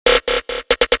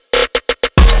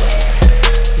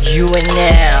You are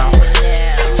now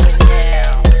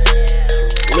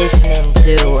listening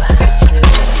to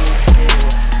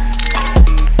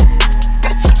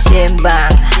Sembang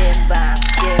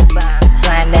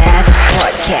Panas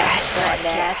Podcast.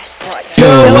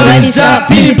 Yo, what's up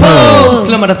people?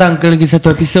 Selamat datang ke lagi satu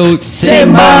episod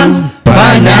Sembang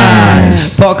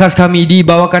Panas. Podcast kami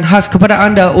dibawakan khas kepada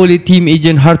anda oleh tim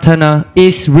ejen hartanah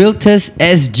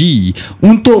AceRealtorsSg.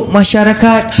 Untuk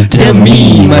masyarakat,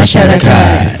 demi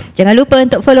masyarakat. Jangan lupa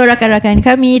untuk follow rakan-rakan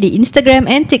kami di Instagram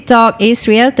and TikTok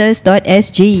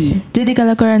AceRealtorsSg. Jadi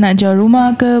kalau korang nak jual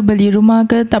rumah ke, beli rumah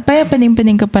ke, tak payah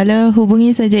pening-pening kepala,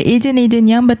 hubungi saja ejen-ejen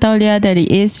yang bertauliah dari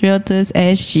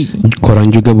AceRealtorsSg.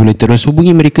 Korang juga boleh terus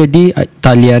hubungi mereka di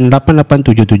talian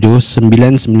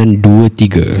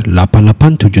 88779923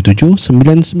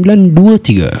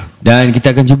 88779923. Dan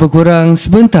kita akan jumpa korang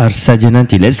sebentar saja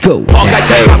nanti. Let's go.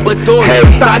 Podcast cakap betul,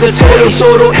 tak ada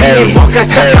sorok-sorok. Ini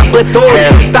podcast cakap betul,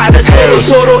 tak ada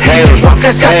sorok-sorok. Ini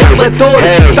podcast cakap betul,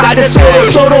 tak ada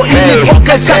sorok-sorok. Ini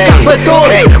podcast cakap betul,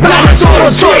 tak ada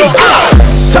sorok-sorok.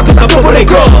 Siapa-siapa boleh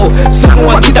go,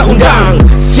 semua kita undang.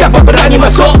 Siapa berani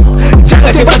masuk, jangan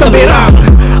sebatang berang.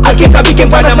 Al-Kisah bikin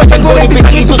panas macam goreng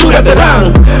pisang, itu sudah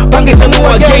terang. Panggil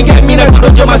semua geng yang minat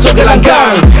untuk jom masuk ke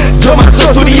langgang. Jom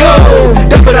masuk studio,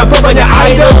 dan berapa banyak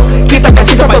idol kita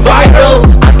kasih sampai viral.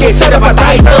 Al-Kisah dapat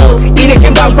title, ini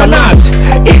Sembang Panas.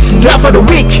 It's not for the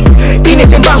weak, ini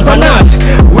Sembang Panas.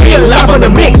 Real love on the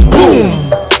mix, boom.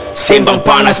 Sembang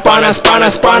panas, panas,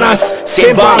 panas, panas.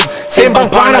 Sembang, sembang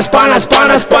panas, panas,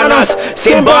 panas, panas.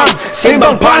 Sembang,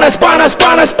 sembang panas, panas,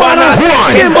 panas, panas.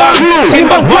 Sembang,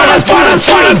 sembang panas, panas,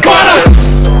 panas, panas.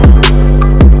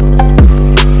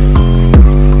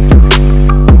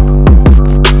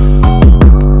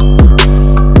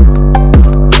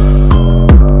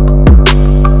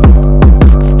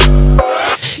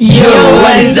 Yo,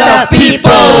 what's up people?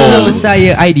 Nama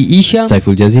saya Aidi Isyam.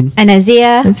 Saiful Jazin.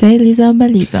 Anazia. Dan saya Liza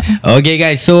Baliza. Okay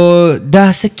guys, so dah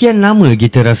sekian lama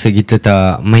kita rasa kita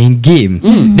tak main game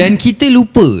dan kita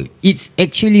lupa it's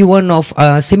actually one of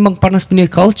Sembang Panas punya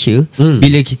culture.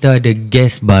 Bila kita ada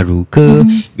guest baru ke,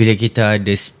 bila kita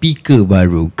ada speaker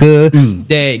baru ke,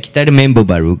 that kita ada member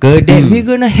baru ke, that we're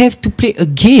gonna have to play a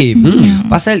game.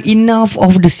 Pasal enough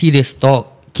of the serious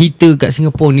talk. Kita kat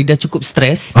Singapore ni dah cukup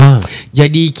stres.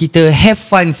 Jadi kita have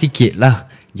fun sikit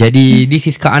lah. Jadi this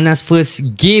is Kak Ana's first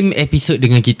game episode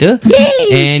dengan kita.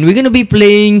 Yay! And we're gonna be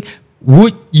playing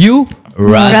Would You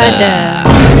Rather.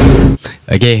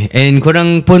 Okay, and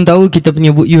korang pun tahu kita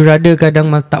punya Would You Rather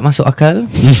kadang tak masuk akal,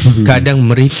 kadang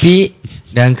meripik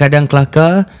dan kadang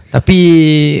kelakar. Tapi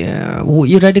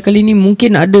Would You Rather kali ni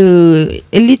mungkin ada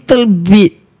a little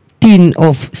bit tin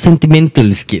of sentimental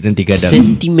sikit nanti kadang.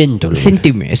 Senti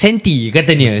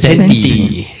katanya.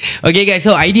 Senti. Okay guys,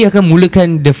 so Aidi akan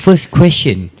mulakan the first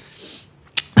question.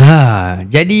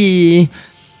 Jadi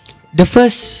the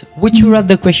first would you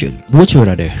rather question. Would you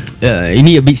rather?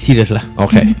 Ini a bit serious lah.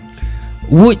 Okay.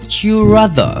 Would you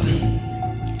rather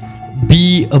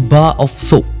be a bar of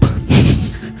soap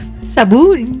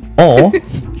Sabun. or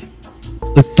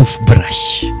a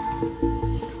toothbrush?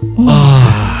 Wow.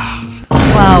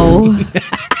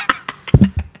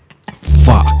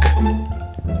 Fuck.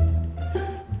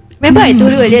 Remember I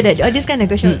told you earlier that this kind of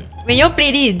question, when you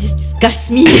play this, disgust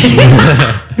me.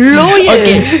 Lawyer.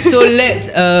 Okay, so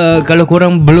let's kalau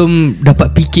korang belum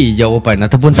dapat fikir jawapan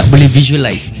ataupun tak boleh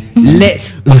visualize,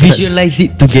 let's visualize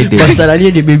it together. Masalahnya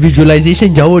dia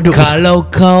visualization jauh duk. Kalau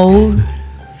kau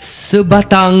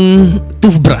sebatang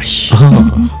toothbrush,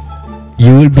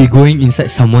 you will be going inside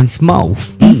someone's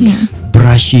mouth,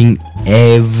 brushing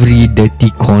every dirty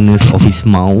corners of his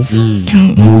mouth.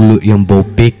 Mulut yang bau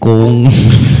pekong,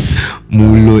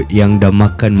 mulut yang dah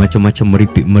makan macam-macam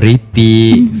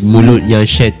meripik-meripik, Mulut yang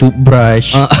share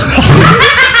toothbrush.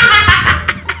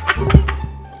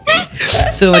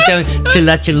 So macam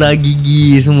celah-celah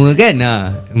gigi semua kan.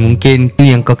 Mungkin tu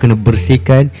yang kau kena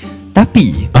bersihkan.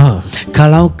 Tapi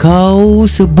kalau kau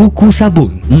sebuku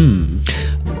sabun,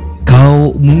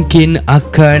 kau mungkin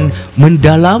akan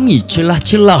mendalami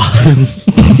celah-celah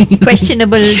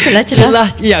Questionable celah-celah.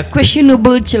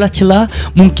 questionable celah-celah.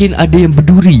 Mungkin ada yang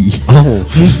berduri,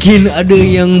 mungkin ada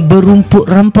yang berumput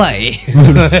rampai,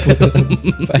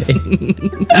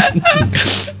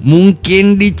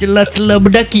 mungkin di celah-celah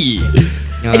berdaki.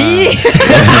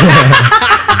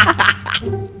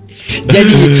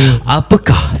 Jadi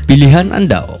apakah pilihan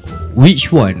anda? Which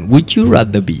one would you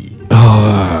rather be?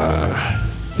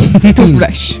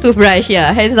 Toothbrush. Toothbrush,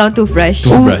 yeah. Hands down toothbrush.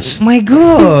 Toothbrush. Oh my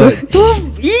god.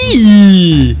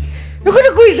 You're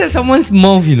gonna go inside someone's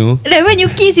mouth, you know. Like when you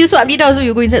kiss, you swap lidah, so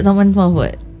you go inside someone's mouth.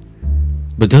 What?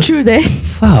 Betul? True that.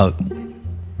 Fuck.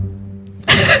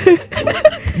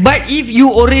 But if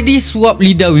you already swap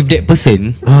lidah with that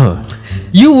person,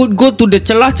 you would go to the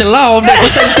celah-celah of that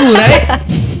person too, right?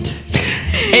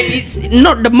 And it's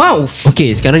not the mouth.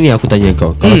 Okay, sekarang ni aku tanya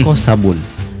kau. Kalau kau sabun,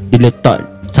 dia letak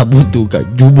sabun tu kat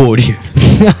jubur dia,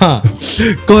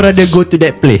 kau rather go to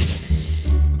that place?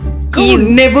 Kau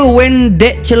never went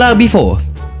that celah before?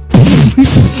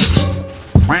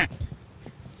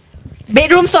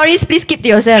 Bedroom stories, please keep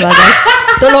to yourself, guys.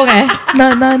 Tolong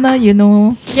No, you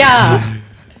know. Yeah.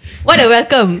 What a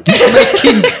welcome.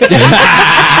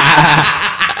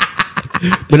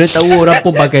 Mana tahu orang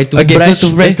pun pakai toothbrush. So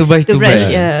toothbrush.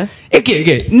 Yeah.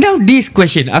 Okay. Now this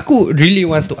question, aku really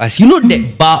want to ask. You know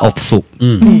that bar of soap?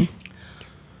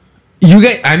 You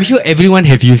guys, I'm sure everyone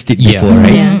have used it before,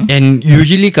 right? Yeah. And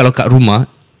usually kalau kat rumah,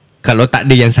 kalau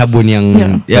tak ada yang sabun yang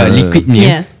liquid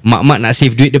ni, mak-mak nak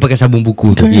save duit, dia pakai sabun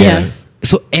buku tu. Yeah.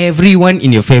 So everyone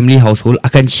in your family household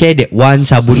akan share that one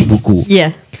sabun buku.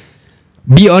 Yeah.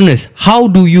 Be honest, how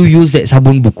do you use that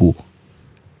sabun buku?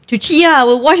 Cuci lah.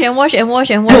 We'll wash and wash.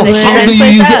 No, how do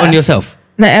you use it on yourself?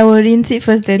 Like I will rinse it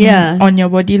first, then on your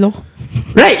body loh.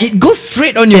 Right, it goes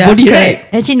straight on your body, right?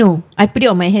 Actually no, I put it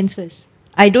on my hands first.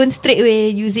 I don't straight away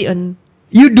use it on.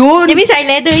 You don't? That means I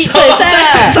lather it first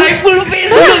lah. Saiful face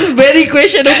looks very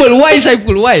questionable. Why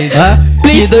Saiful? Why?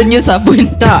 Please don't use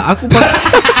sabun. Tak,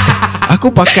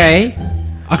 aku pakai,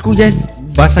 aku just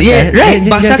basahkan. Yeah, right.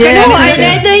 Basahkan. No, I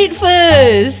lather it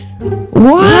first.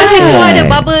 Why? Because I want the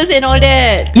bubbles and all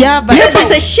that. Yeah, but Because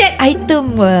it's a shared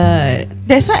item, what?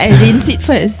 that's why I rinse it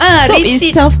first. Soap rinse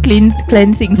is it.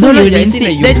 self-cleansing. So No, you as rinse in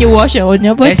it, like then you wash it on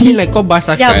your body. As in like kau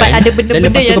basahkan. Yeah, but ada dan benda-benda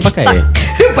lepas tu yang kau pakai.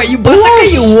 stuck. But you basahkan,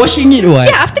 you washing it,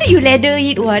 what? Yeah, after that you lather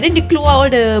it, what? Then you keluar all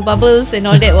the bubbles and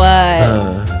all that, what?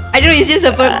 I don't know, it's just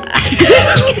a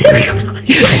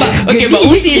Okay, but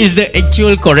which is the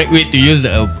actual correct way to use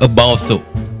a bar of soap?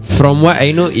 From what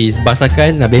I know is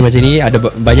basahkan habis macam ni, ada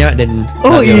banyak dan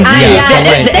is it?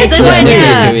 That's the one,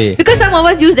 yeah. yeah. Because some of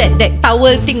us use that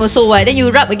towel thing also, what? Then you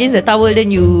rub against the towel,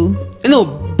 then you.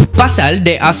 No, pasal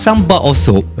there are some bar of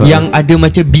soap yang ada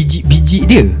macam biji-biji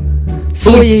dia.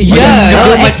 So dia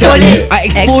macam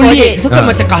exfoliate. So kan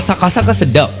macam kasar-kasar kan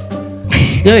sedap.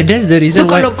 Yeah, that's the reason So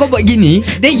why. kalau kau buat gini,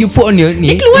 then you put on your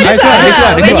ni. Dia keluar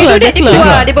juga. When you do that, dia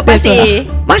keluar. Dia berpasir.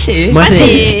 Masih.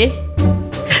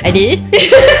 Aidi.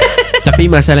 Tapi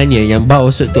masalahnya yang bar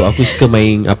of soap tu aku suka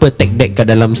main tag deck kat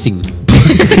dalam sink.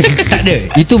 Tak ada.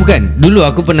 Itu bukan. Dulu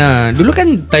aku pernah, dulu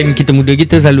kan time kita muda,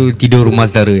 kita selalu tidur rumah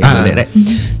saudara right?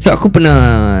 So aku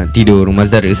pernah tidur rumah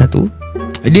saudara satu.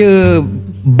 Dia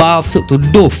bar of soap tu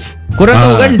Dove. Korang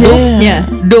tahu kan Dove? Yeah.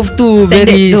 Dove tu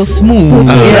very Dove. smooth.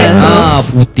 Yeah.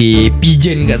 Putih,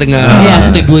 pigeon kat tengah.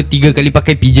 After 2-3 kali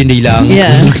pakai, pigeon dia hilang.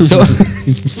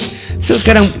 So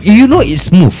sekarang you know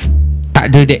it's smooth. Tak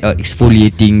ada that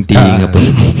exfoliating thing apa.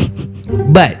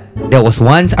 But there was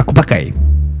once aku pakai.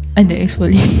 Ada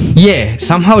exfoliate. Yeah,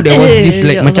 somehow there was this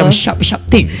like macam sharp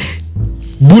thing.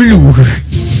 Bulu.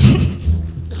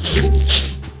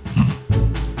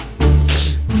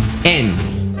 And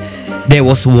there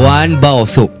was one bar of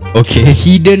soap, okay,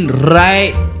 hidden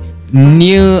right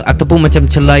near ataupun macam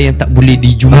celah yang tak boleh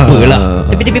dijumpa lah.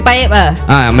 Tepi-tepi paip lah.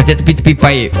 Macam tepi-tepi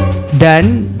paip.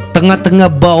 Dan tengah-tengah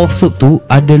bar of soap tu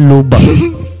ada lobang.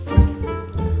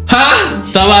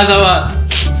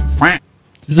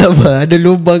 Sabar, ada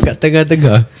lubang kat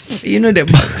tengah-tengah. You know that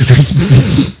bar.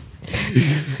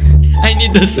 I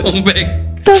need the song back.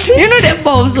 You know that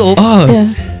bar of soap?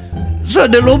 Yeah. So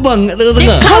ada lobang kat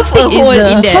tengah-tengah. How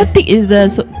How thick is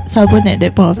the sabun at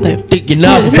that point of time? Thick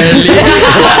enough, pelik.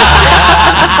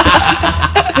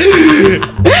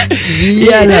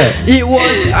 Yeah lah. It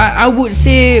was I would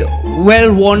say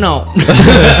well worn out.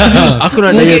 Aku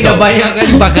nak tanya Mungkin dah kau. banyak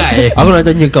kali pakai. Aku nak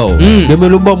tanya kau, dia punya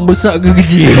lubang besar ke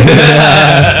kecil?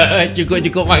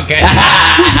 Cukup makan.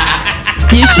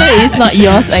 You sure it's not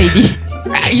yours, Aidi?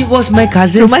 It was my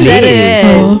cousin's Rumah place.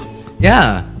 saudara.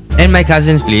 Yeah. And my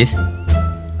cousin's place.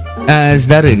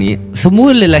 Saudara ni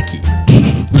semua lelaki.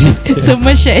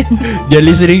 Semua share. Dia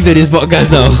listening to this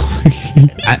podcast now.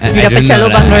 Dia dah pecah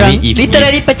lubang orang.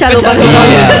 Literally pecah lubang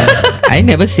orang. I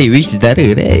never say which saudara,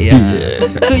 right?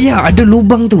 So ada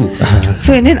lubang tu.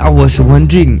 So and then I was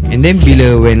wondering, and then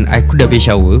when aku dah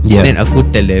habis shower, then aku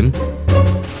tell them,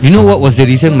 you know what was the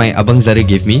reason my abang saudara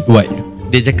gave me? What?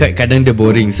 Dia cakap kadang dia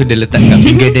boring, so dia letak kat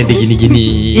finger dan dia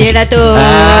gini-gini. Yelah tu.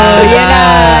 Yelah,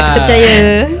 kita percaya.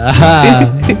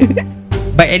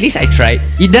 But at least I tried.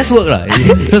 It does work lah.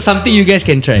 So something you guys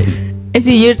can try.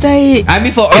 As in you try. I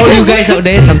mean for all you guys out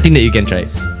there, something that you can try.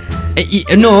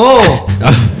 No.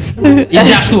 It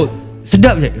does work.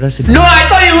 Sedap je rasa. No,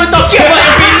 I thought you were talking about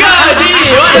your finger.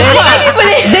 What the fuck?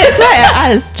 Boleh. That's why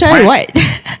I asked. Try what?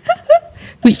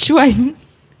 Which one?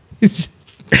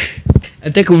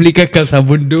 Nanti aku belikan kau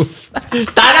sabun tu.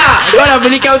 Tak nak. Kau nak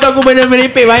belikan untuk aku benda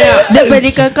merepek banyak. Dia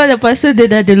belikan kau, lepas tu dia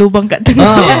dah ada lubang kat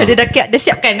tengah. Dia dah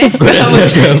siapkan Kau sama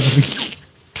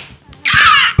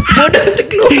bodoh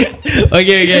terkeluar.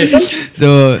 Okay.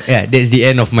 So that's the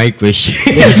end of my question.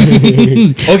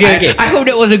 Okay. I hope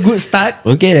that was a good start.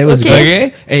 Okay, that was good. Okay.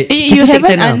 You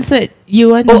haven't answered. You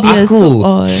want to be a soap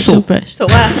or Soap. toothbrush? So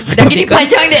dah gini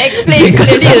panjang dia explain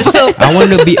kalau dia so. I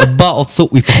want to be a bar of soap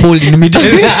with a hole in the middle.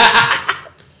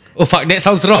 Oh fuck, that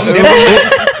sounds wrong.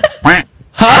 I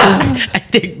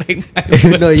take back my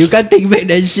word. No, you can't take back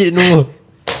that shit no.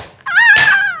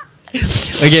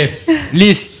 Okay,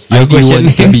 Liz, Your your question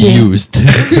wants to be used.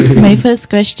 My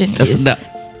first question is, sedap.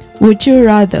 would you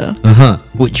rather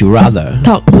Would you rather?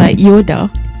 talk like Yoda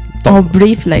or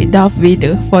breathe like Darth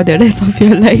Vader for the rest of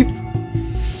your life?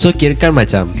 So kirakan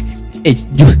macam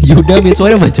Yoda punya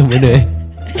suara macam mana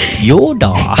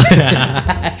Yoda.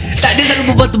 Tak, dia selalu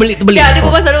berbual terbelik. Ya, dia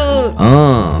berbual selalu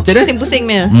Macam mana? pusing-pusing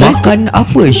punya. Makan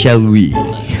apa shall we?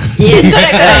 Yes,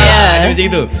 correct ya. Macam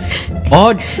itu.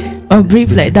 Or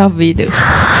breathe like Darth Vader?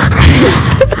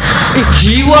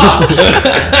 Jiwa.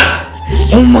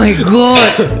 Oh my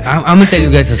god. I'm gonna tell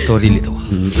you guys a story later.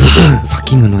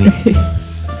 Fucking annoying.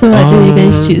 So what do you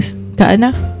guys choose? Kak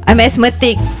Ana? I'm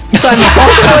asthmatic, so I'm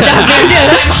also Darth Vader.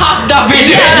 I'm half Darth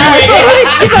Vader. So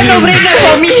it's a no-brainer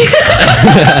for me.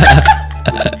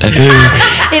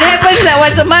 It happens like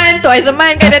once a month, twice a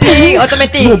month kind of thing,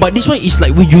 automatic. No, but this one is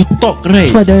like when you talk,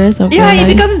 right? For the rest of your Yeah, it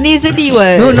life? becomes nasally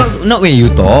what. No, not when you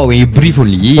talk. When you breathe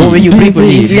only. Oh, when you breathe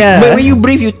only. Yeah. But when you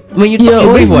breathe, when you You talk,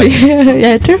 you breathe what?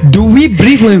 Yeah, true. Do we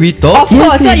breathe when we talk? Of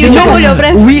course, Yes, you we don't do. hold your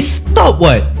breath. We stop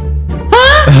what?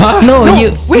 No,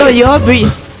 you all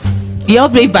breathe. You all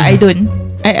breathe, but I don't.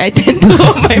 I tend to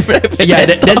hold my breath. Yeah,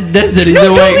 that's the reason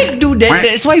Why why. we do that?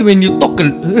 That's why when you talk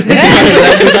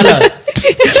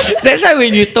that's why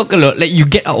when you talk a lot, like you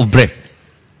get out of breath.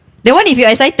 The one if you're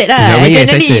excited Yeah, lah. when you're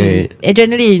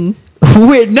Adrenaline.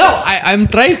 Wait, no, I'm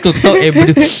trying to talk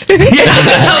every.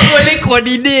 Tak boleh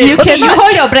coordinate. Okay, you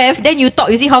hold your breath, then you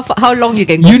talk. You see how long you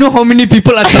can go. You know how many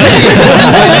people are trying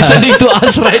listening to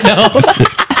us right now?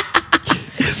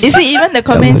 You see, even the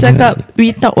comments cakap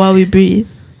we talk while we breathe.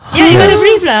 Yeah, you gotta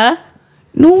breathe lah.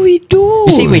 No, we do.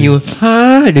 You see when you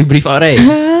then breathe out, right?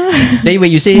 Then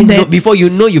when you say no, That- before you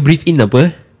know, you breathe in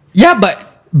apa? Yeah, but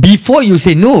before you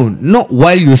say no, not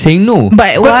while you saying no.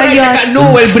 But Kau while try you're- cakap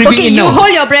no while breathing Okay, in you now.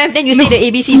 hold your breath, then you say the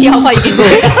ABC, see how far you can go.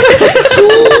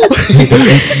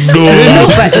 No,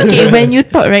 but okay, when you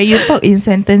talk, right, you talk in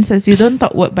sentences. You don't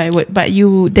talk word by word, but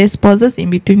there's pauses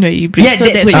in between where you breathe. Yeah, so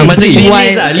that's that's what Macam Breathe.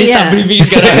 Liz lah. Liz tak Yeah. breathing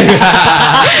sekarang.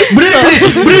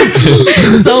 breathe.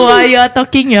 So while you're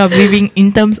talking, you're breathing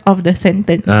in terms of the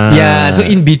sentence. Yeah, so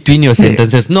in between your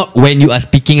sentences, not when you are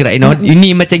speaking right now.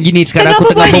 Ini macam gini sekarang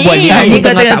aku tengah Tengah berbual ni. berbual Aku ni.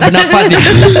 tengah tak bernafas ni.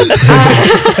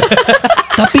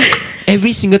 Tapi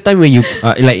every single time when you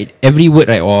like every word,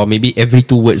 right, or maybe every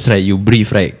 2 words, right, you breathe,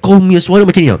 right, kau punya suara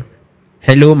macam ni tau.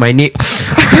 Hello, my name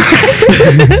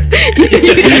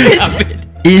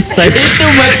is Simon. Itu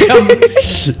macam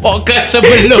podcast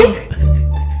sebelum.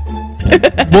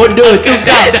 Bodoh tu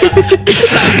kau.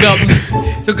 Sanggam.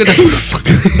 So kena.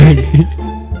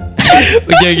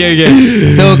 Okay.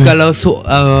 So kalau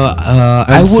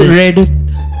I would rather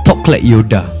talk like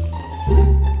Yoda.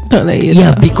 Talk like you.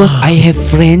 Yeah, because I have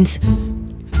friends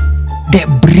that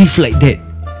breathe like that.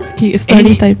 Okay, And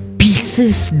story it time.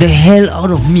 pisses the hell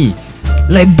out of me.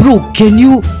 Like, bro, can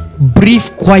you breathe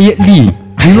quietly?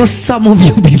 You know, some of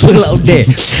you people out there,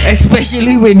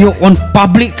 especially when you're on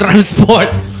public transport,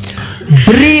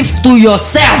 breathe to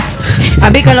yourself.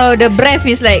 Habis kalau the breath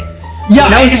is like, Ya,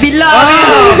 Nauzubillah.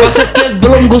 Masa kes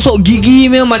belum gosok gigi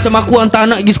macam aku hantar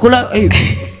anak pergi sekolah.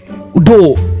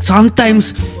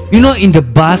 Sometimes, you know, in the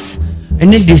bus,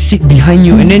 and then they sit behind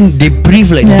you, and then they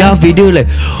breathe like Yeah. Darth Vader, like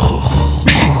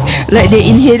Like they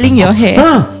inhaling your hair.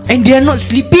 and they are not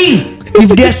sleeping. If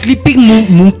they are sleeping,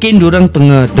 mungkin diorang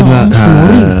tengah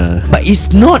snoring. But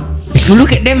it's not. You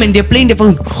look at them and they're playing their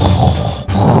phone.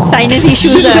 sinus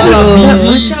issues lah tu.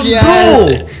 Macam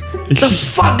bro, the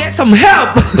fuck, get some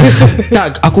help.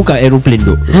 Tak, aku kat aeroplane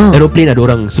tu. Aeroplane ada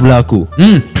orang sebelah aku.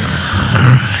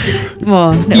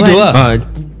 Wah, that Tidur one. lah.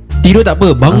 Tidur tak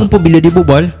apa, bangun pun bila dia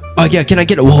berbual. Yeah, can I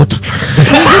get a water?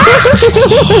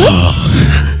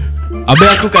 Habis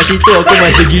aku kat situ, aku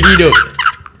macam gini duk.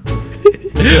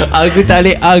 Aku tak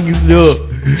boleh angst duk.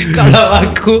 Kalau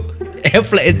aku have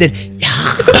like that,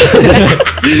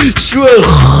 Sure.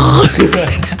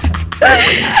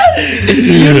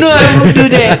 you know I would do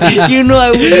that. You know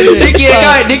I would do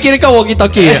that. Dia kira kau walkie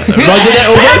talkie. Roger that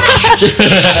over.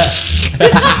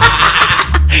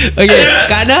 Okay,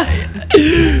 Kak Ana,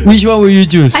 which one will you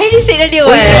choose? I already said earlier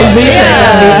what?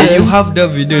 You have the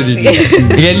video already.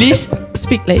 Okay, at least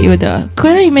Speak like Yoda.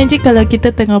 Korang imagine kalau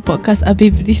kita tengah podcast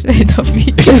habis berdiri like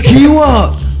David.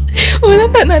 kiwak. Orang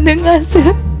tak nak dengar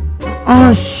sah.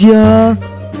 Asia.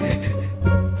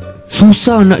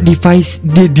 Susah nak decipher.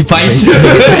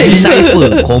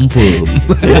 Confirm.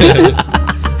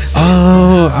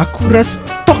 Aku rasa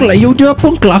talk like Yoda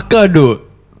pun kelakar duk.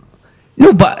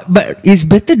 No, but it's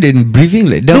better than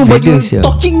breathing like that. No, but you're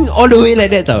talking all the way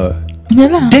like that tau.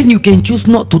 Yalah. Then you can choose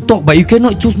not to talk, but you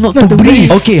cannot choose not to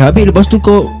breathe. Okay, habis lepas tu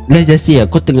kau, let's just say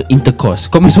kau tengah intercourse,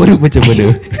 kau main suara macam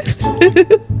mana?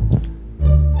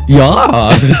 Ya.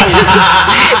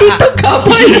 Itu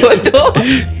cowboy bodoh.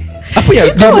 Apa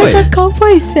yang Itu macam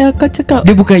cowboy saya kau cakap.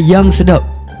 Dia bukan yang sedap.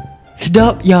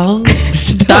 Sedap yang.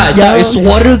 Tak,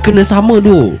 suara kena sama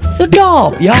tu.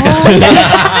 Sedap yang.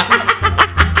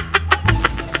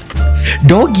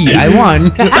 Doggy, I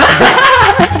want.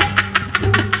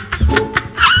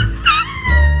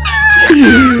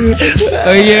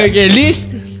 Okay, Liz.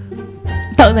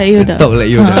 Talk like Yoda. Talk like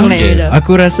Yoda. Talk like Yoda.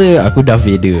 Aku rasa aku Darth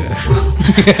Vader.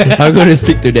 Aku gonna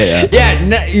stick to that. Ya,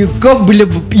 kau bila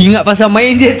ingat pasal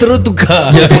main dia terus tukar.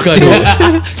 Ya, tukar tu.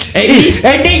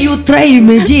 And then you try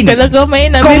imagine. Kalau kau main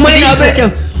Kau main apa macam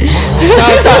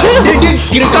Dia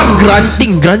kira kan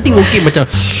Granting okay macam.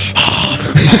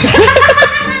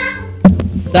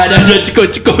 Dah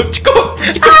cukup.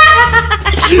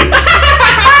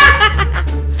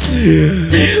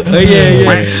 Okay.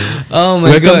 Oh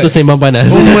my Welcome god. to Sembang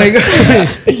Panas.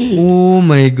 Oh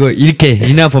my god. Okay,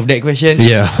 enough of that question.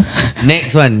 Yeah.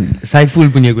 Next one,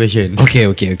 Saiful punya question. Okay.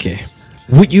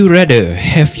 Would you rather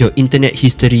have your internet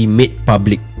history made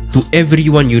public to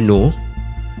everyone you know,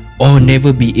 or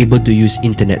never be able to use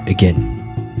internet again?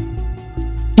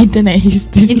 Internet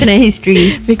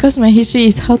history. Because my history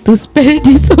is how to spell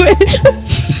this word.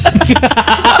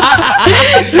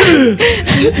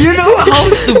 You know how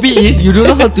stupid it is. You don't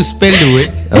know how to spell the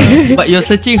word, but you're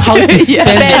searching how to spell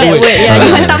that word. Yeah,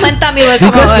 you hantam-hantam you will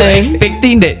come Because out. you're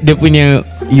expecting that dia punya,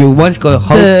 you once call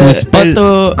how to spell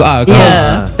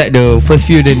tak the first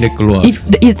few then dia keluar. If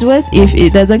it's worse if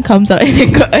it doesn't comes out and then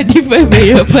got a different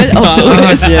variable of the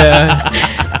words. Yeah.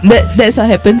 That's what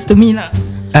happens to me lah.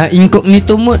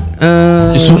 Incognito mode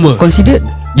Semua considered?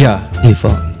 Yeah.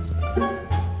 Fuck.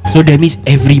 So that means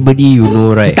everybody you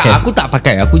know, right? Tak, aku tak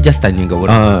pakai. Aku just tanya kau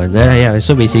orang. Yeah.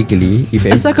 So basically, if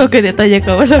Asal kau kena tanya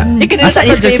kau orang. Dia kena letak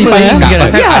Asal kau disclaimer. justify kan? Ya.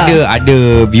 Pasal ada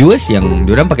viewers yang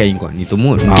diorang pakai incognito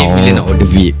mode. Mungkin bila nak order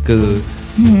vape ke,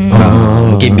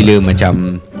 mungkin bila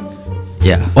macam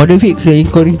order vape kena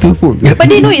incognito pun. But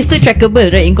they know it's still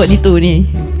trackable, right? Incognito ni.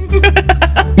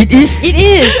 It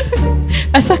is.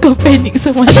 Asal kau panik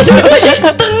semua. Tengah,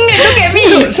 look at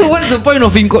me. So what's the point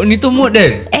of incognito mode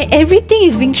then? Everything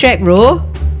is being tracked, bro.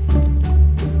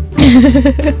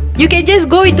 You can just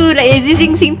go into like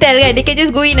existing Singtel kan. They can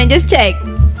just go in and just check.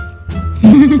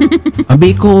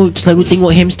 Habis kau selalu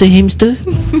tengok hamster.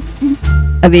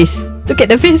 Habis. Look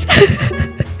at the face.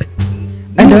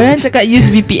 Ada orang cakap use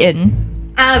VPN.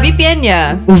 VPN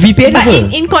ya. Oh, VPN But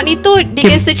apa? incognito they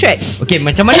can still track. Okay,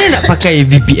 macam mana nak pakai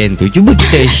VPN tu? Cuba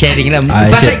kita sharing lah.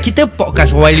 Pasal kita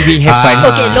podcast while we have fun.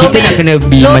 Okay, kita nak kena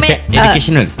be macam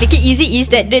educational. Make it easy is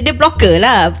that the blocker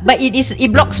lah. But it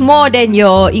blocks more than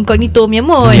your incognito punya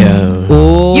mode.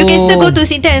 Oh. You can still go to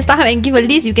Singtel and Starhub and give a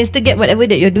list. You can still get whatever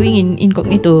that you're doing in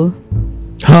incognito.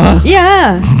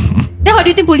 Yeah. Then how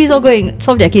do you think police are going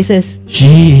solve their cases?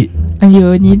 Shit.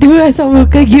 Ayo, ni dua asal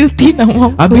muka guilty nak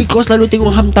mampus. Habis kau selalu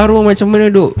tengok Hamtaro macam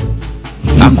mana duk?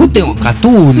 Aku tengok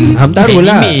kartun Hamtaro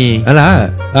lah. anime.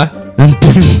 Alah.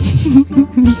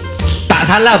 Tak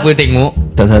salah apa tengok.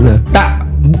 Tak salah. Tak,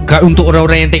 bukan untuk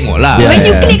orang-orang yang tengok lah. Yeah. When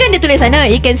you click kan dia tulis sana,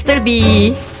 it can still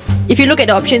be. If you look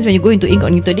at the options when you go into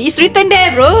incognito, it's written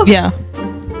there, bro. Yeah.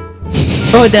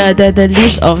 Oh, the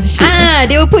list of shit.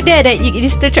 They will put there that it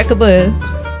is still trackable.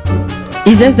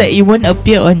 It's just that it won't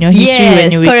appear on your history Yes,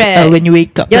 when you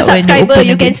wake up. Your like when subscriber, open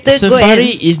you can again. still go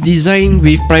Safari and. is designed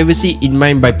with privacy in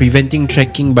mind by preventing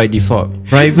tracking by default.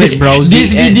 Private browsing This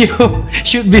ads. video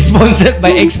should be sponsored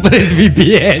by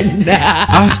ExpressVPN.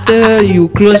 After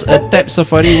you close a tab,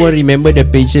 Safari won't remember the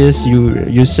pages you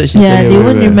search. Yeah, they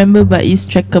won't remember, but it's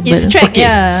trackable. It's tracked, Okay,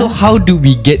 yeah. so how do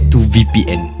we get to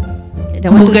VPN?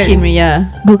 That one Google. to Chim,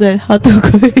 yeah. Google how to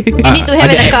go. You need to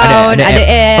have an account, ada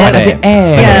app. Oh, ada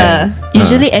app. Yeah.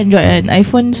 Usually Android and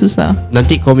iPhone susah.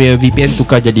 Nanti kau punya VPN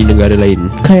tukar jadi negara lain.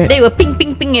 Correct. They will ping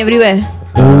everywhere.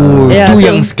 Oh, Yeah, tu so-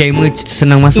 yang scammer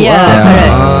senang masuk Yeah, lah.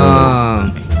 correct.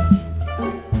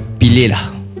 Pilih lah.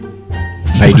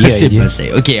 Idea.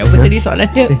 Pasal. Okay, apa tadi soalan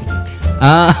dia?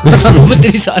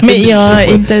 Betul soalan. Make your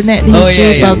internet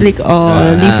history public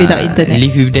or live without internet.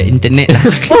 Live without internet lah.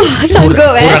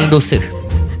 Sanggup Kurang dosa.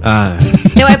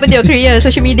 Then what happened to your career?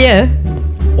 Social media?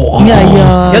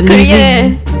 Yeah. Your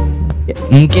career?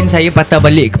 Mungkin saya patah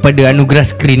balik kepada anugerah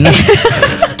skrin lah.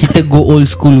 Kita go old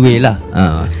school way lah.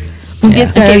 Mungkin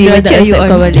sekarang Okay, we dia will dah cheer you accept on.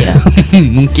 kau balik lah.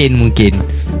 Mungkin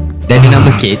dah ada nama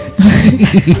sikit.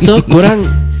 So korang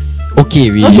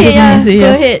okay we Okay, Yeah. go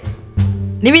ahead.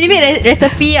 Limit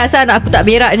resepi asal aku tak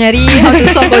berak nyari how to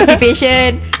solve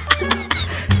constipation.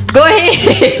 Go ahead.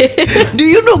 Do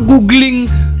you know googling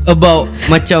about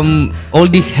macam all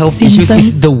these health issues Symptoms.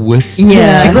 is the worst?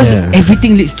 Yeah. Because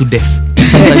everything leads to death.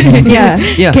 Sometimes. Yeah.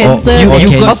 Yeah. Cancer, You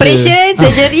cancer. got Operation,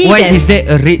 surgery. Why death. is there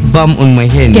a red bump on my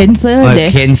hand? Cancer,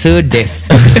 death. Cancer, death.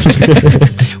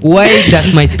 Why does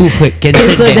my tooth hurt?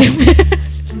 Cancer, death.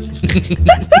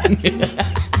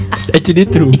 Actually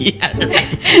true.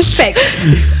 Fact.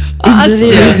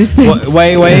 Insulin resistance.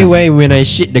 Why when I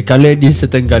shit the colour this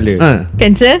certain colour?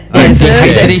 Cancer.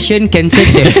 Dehydration, cancer,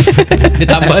 death. Dia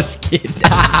tambah sikit.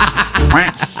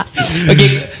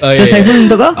 Okay. So Saiful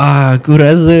untuk kau? Aku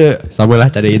rasa sama lah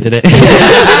tak ada internet.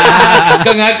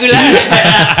 Kau ngaku lah.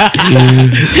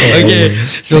 Okay.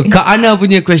 So Kak Ana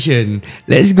punya question.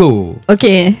 Let's go.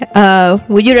 Okay.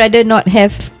 Would you rather not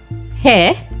have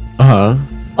hair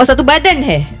or satu badan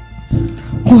hair?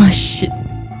 Wah shit,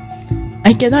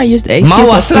 I cannot use the excuse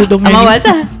Mawas of lah. tudung Mawas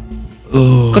lah.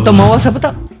 Kau tahu mawas apa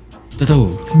tak? Tak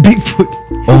tahu. Bigfoot.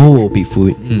 Oh,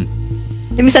 Bigfoot.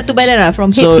 That means satu badan lah. From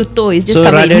head to toe is just so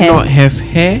covered rather in hair. not have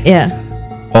hair Yeah.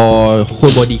 or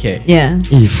whole body hair? Yeah.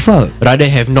 Fuck. Rather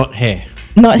have not hair.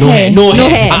 Not hair. No No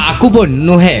hair. hair. Aku pun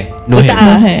no hair. No Otak hair.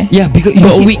 No ah. hair. Yeah, because you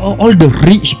see all the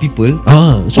rich people.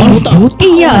 So botak.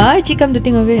 Yeah, actually come to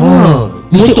think of it.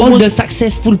 You see all the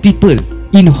successful people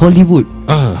in Hollywood.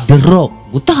 The Rock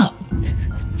botak.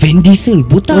 Vin Diesel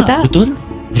botak. Botak. Betul?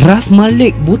 Raf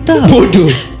Malik botak.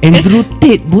 Bodoh. Andrew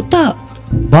Tate botak.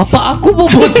 Bapa aku pun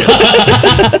botak.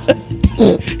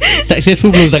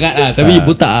 Successful belum sangat lah, tapi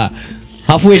botak lah.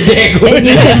 Halfway there kot. And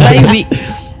you can buy wig.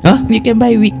 You can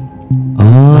buy wig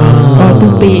or to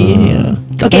pay.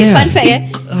 Okay, fun fact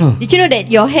Did you know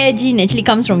that your hair gene actually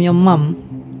comes from your mum?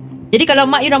 Jadi kalau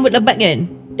mak you rambut lebat kan,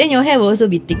 then your hair will also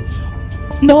be thick.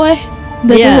 No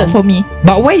doesn't Yeah. work for me.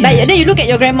 But why? Like then you look at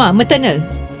your grandma, maternal.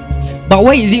 But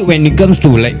why is it when it comes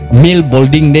to like male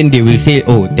balding, then they will say,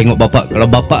 oh tengok bapak. Kalau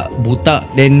bapak botak,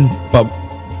 then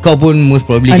kau pun most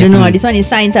probably I don't know. getting- This one is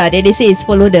science ah. They say it's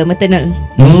follow the maternal.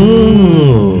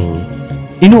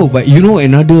 But you know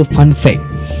another fun fact.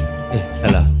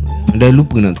 Salah. Dah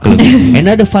lupa nak tukar lagu.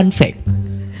 Another fun fact.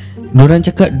 Diorang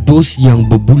cakap those yang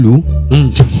berbulu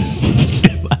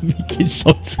make it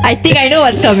sounds. I think I know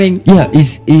what's coming. Yeah,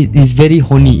 is very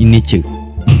horny in nature.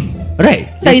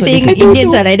 Right. So you saying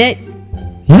Indians are like that?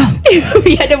 Yeah.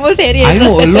 We are the most hairy. I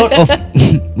know a lot of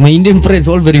my Indian friends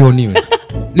all very horny, man.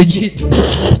 Legit.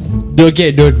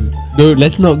 Okay, don't.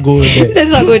 Let's not go there. Let's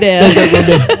not go there.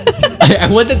 I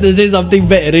wanted to say something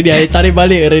bad already. I tarik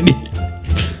balik already.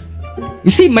 You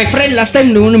see, my friend last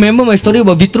time, don't remember my story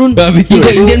about Vitrun? He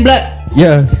got Indian blood.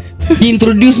 Yeah. He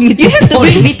introduced me to You have to porn.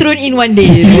 bring Vitrun in one day.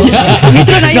 You know?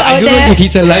 Vitrun, are you No, I out don't know there? if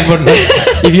he's alive or not.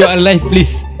 If you're alive,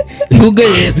 please Google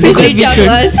Please reach out to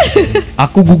Vitrun. us.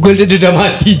 Aku Google dia dah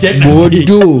mati je.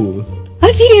 Bodoh.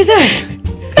 Ah, serious ah?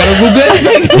 Kalau Google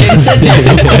cancel dia.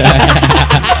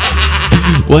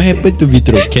 What happened to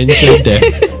Vitro? Cancel death.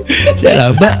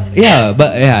 Yeah,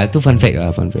 but tu fun fact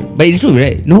lah, fun fact. But it's true,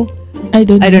 right? No? I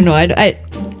don't know. I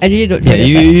really don't know.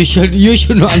 Yeah, you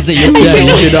should not answer your Yeah, question.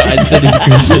 you should not answer this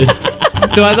question.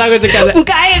 Tu masa aku cakap like,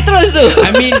 Buka air terus tu.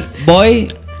 I mean, boy,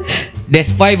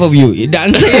 there's 5 of you. The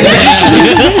answer is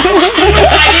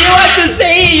I didn't want to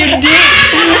say it, you did.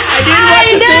 I didn't want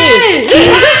to say it.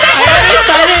 I already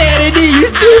tarik already. You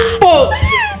still poke.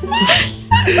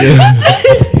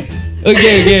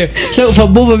 Okay. So for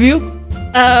both of you,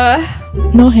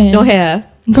 No hair. No hair.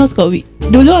 Kau got wig.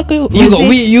 Dulu aku you will got say-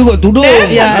 wig, you got tudung.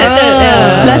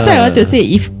 Yeah. Last time I want to say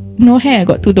if no hair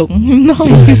got tudung. No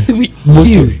I use wig.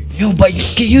 But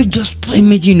can you just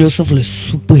imagine yourself like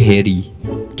super hairy?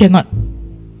 Cannot.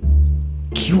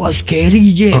 Kiwak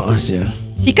scary je.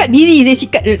 Sikat diri saya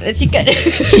sikat.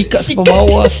 Sikat sampai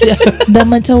bawah sia. Dah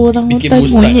macam orang Bikin hutan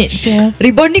moustache. monyet saya.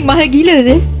 Rebonding mahal gila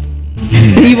saya.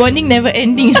 Rebonding never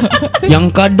ending. Yang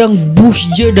kadang bush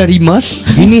je dari mas.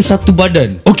 Ini satu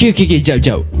badan. Okay,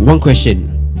 jap. One question.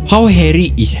 How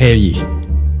hairy is hairy?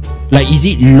 Like is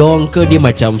it long ke dia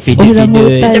macam faded?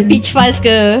 Orangutan. Macam peach fuzz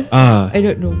ke? I I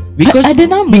don't know. Because Ada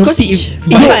nama because peach. if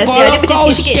Peach fuzz. Kalau Dia macam kau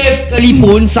sikit-sikit. shave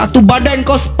sekalipun, satu badan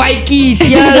kau spiky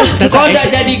sial. Tak, Kau dah as-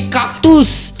 jadi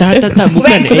kaktus. tak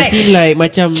bukan Wax. as in like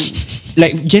macam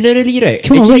like generally right,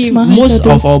 Cuma actually words mahal most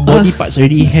satu. of our body parts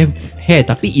already have hair,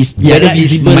 tapi it's That very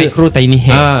is visible. micro tiny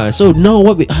hair. So now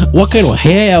what kind of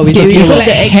hair are we Okay, we talking go about?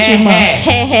 the extreme lah.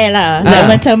 Hair lah. Like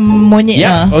macam monyet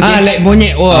Yeah. lah. Okay. Like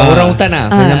monyet. Orang hutan lah,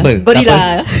 for example. Gorilla.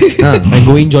 I'm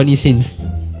going Johnny Sins.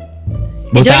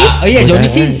 Botak. Oh yeah, Johnny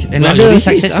Botak. Sins. Another Johnny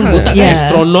Sins, successful ah. botak. Yeah.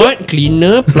 Astronaut,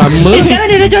 cleaner, plumber. Sekarang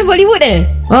dia dah join Bollywood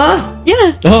Huh?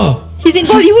 Yeah, Oh, he's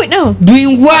in Bollywood now.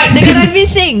 Doing what? Dengan Ranveer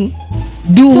Singh.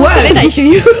 Do So what? tak I show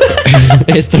you.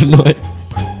 astronaut.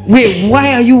 Wait,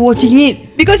 why are you watching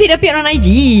it? Because it appeared on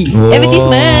IG.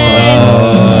 Advertisement.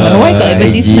 Why got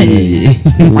advertisement?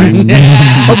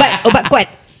 Obat kuat.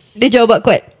 Dia jual obat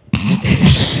kuat.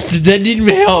 That didn't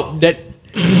help. That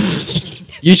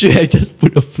you should have just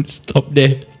put a full stop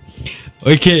there.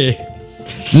 Okay.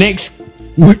 Next,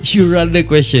 would you rather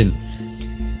question.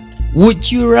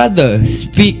 Would you rather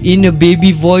speak in a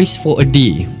baby voice for a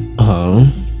day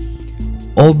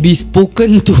or be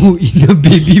spoken to in a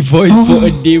baby voice for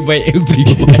a day by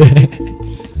everyone?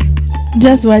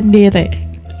 Just one day, right?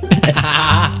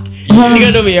 It's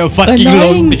gonna be a fucking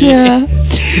long Annoying day. sia.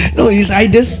 No, it's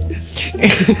either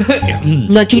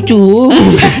nak cucu.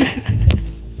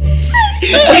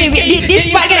 Okay,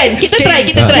 this part kan. Kita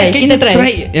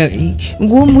try.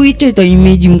 Gua boleh tak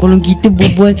imagine kalau kita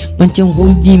berbual macam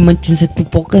holding macam satu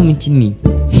pokan macam ni.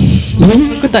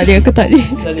 Aku tak ada.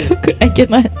 I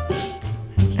cannot.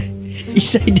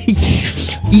 It's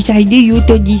either you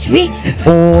talk this way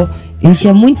or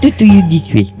someone talk to you this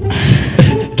way.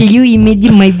 Can you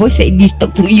imagine my voice like this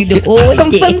talk to you the whole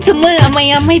day? Confirm semua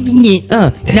amai-amai bingit.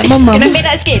 Nak mamam. Kena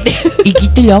bedak sikit.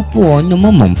 Kita lapar nak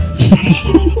mamam.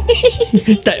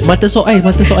 Tak, mata soai.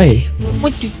 Macam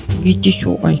kita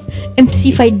soal MC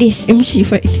 5 days.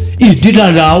 MC5. Dia dah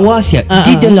lawas ya.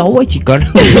 Dia dah lawas sekarang.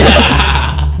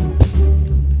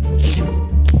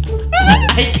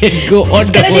 I can go on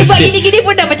the Kalau dia whole buat day. gini-gini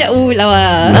pun dah macam lawa.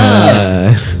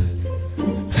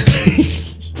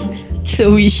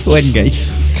 So which one guys?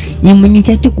 Yang mana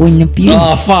satu kau nak pilih?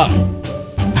 Fuck.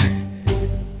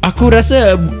 Aku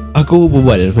rasa aku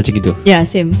berbual macam gitu. Yeah,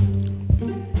 same.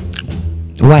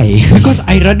 Why? Because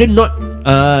I rather not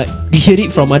hear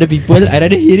it from other people. I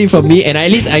rather hear it from me, and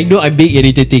at least I know I'm being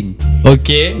irritating.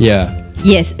 Okay. Yeah.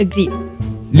 Yes, agreed.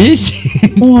 Liz.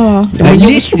 Wah.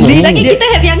 Liz Lagi kita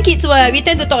have young kids what. We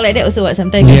tend to talk like that also what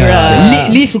sometimes. Yeah.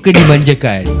 Liz suka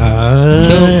dimanjakan.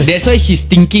 So that's why she's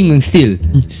thinking still.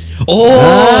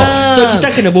 So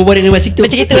kita kena berbual dengan macam itu.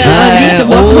 Macam itu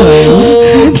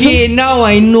Okay, now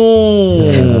I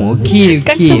know. Okay.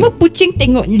 Sekarang semua pucing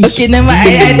tengok Liz. Okay, nama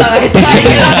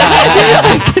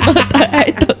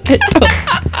I talk.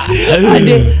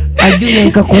 Ada yang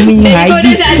kau komen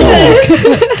Heidi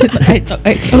I talk.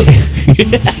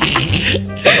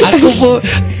 Aku pun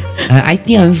I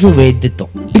think I'm so ready to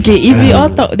talk. Okay, if we all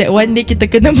talk that one day kita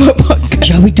kena buat podcast.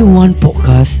 Shall we do one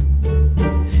podcast?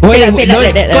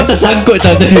 Kau tersangkut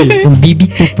tau tadi. Bibi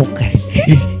tu podcast.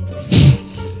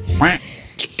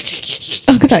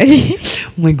 Aku tak boleh.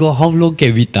 Oh my god, how long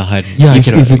can we tahan? Yeah, if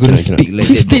cannot, we're gonna cannot. speak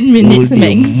like that 15 minutes all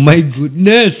day. max. My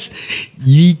goodness,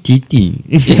 irritating.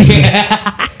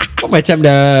 Kau macam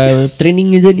dah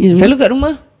training je ni. Selalu kat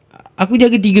rumah aku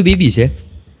jaga 3 babies ya.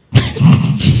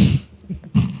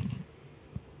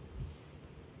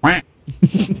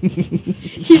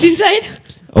 He's inside.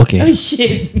 Okay. Oh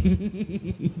shit.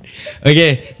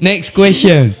 Okay, next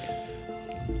question.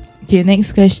 Okay,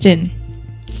 next question.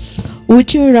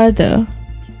 Would you rather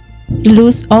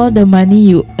lose all the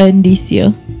money you earn this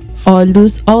year or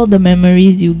lose all the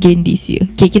memories you gain this year?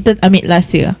 Okay, kita ambil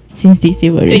last year since this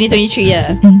year already. 2023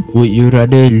 yeah. Would you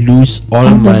rather lose all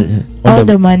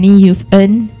the money you've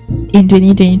earned in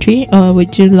 2023 or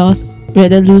would you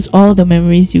rather lose all the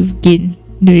memories you've gained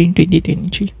during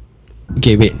 2023?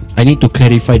 Okay, wait. I need to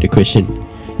clarify the question.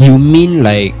 You mean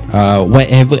like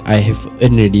whatever I have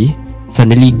earned already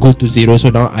suddenly go to zero,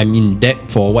 so now I'm in debt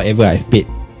for whatever I've paid?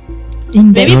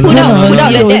 In debt? Maybe put out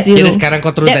the debt. Kira sekarang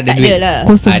kau terus tak ada Debt tak duit. ada lah.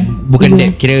 Kosong. Bukan Zero.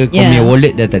 debt. Kira kau Yeah. punya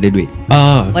wallet dah tak ada duit.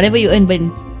 Whatever you earn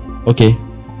burn. Okay.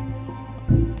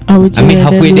 Or would you I mean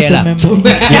rather halfway lose there the lah.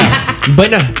 memory? Yeah.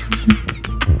 Burn lah.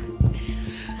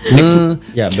 Next.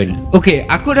 Yeah, burn. Okay,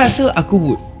 aku rasa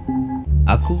aku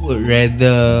would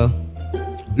rather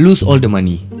lose all the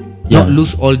money. Yeah. Not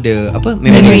lose all the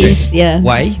Memories, yeah.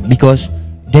 Why? Because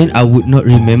then I would not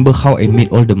remember how I made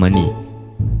all the money.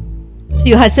 So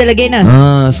you hustle again lah.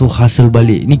 So hustle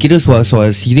balik. Ni kira soal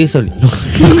serius tau ni.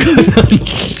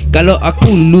 Kalau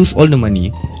aku lose all the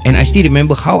money and I still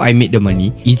remember how I made the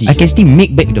money, Easy. I can still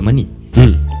make back the money.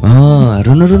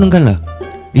 Renung-renungkan lah.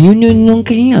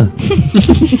 Renung-renungkan lah.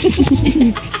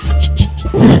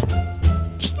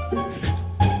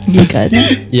 Okay, Kak Ana.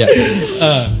 Yeah.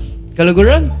 Kalau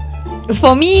korang?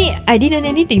 For me, I didn't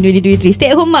anything 2023.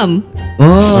 Stay at home mom.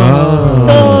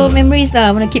 So memories lah.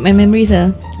 I want to keep my memories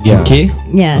lah. Yeah. Okay.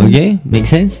 Yeah. Okay, make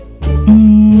sense.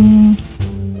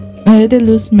 I rather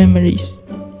lose memories.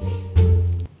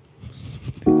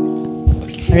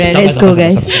 Alright, let's go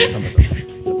guys.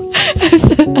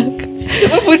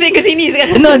 Pusing ke sini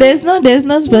sekarang. No, there's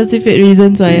no specific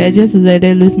reasons why. I just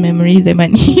rather lose memories than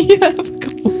money.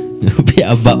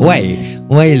 But why?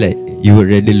 Why like you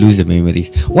would rather lose the memories?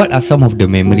 What are some of the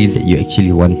memories that you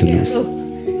actually want to lose?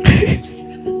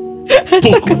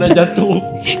 Pokok nak jatuh.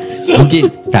 Mungkin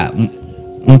tak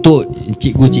untuk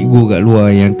cikgu-cikgu kat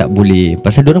luar yang tak boleh,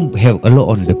 pasal diorang have a lot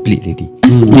on the plate already.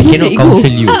 They cannot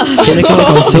counsel you. They cannot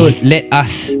counsel. Let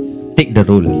us take the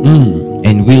role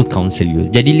and we'll counsel you.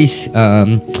 Jadi Liz,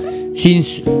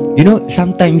 since you know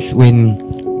sometimes when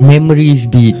memories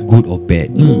be it good or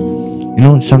bad, you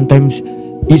know sometimes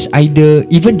it's either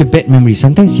even the bad memory.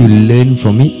 Sometimes you learn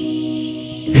from it,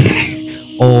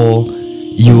 or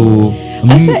you.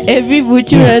 Asal every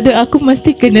would you rather aku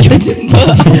mesti kena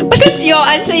terjemah. Because your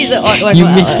answer is an odd one. You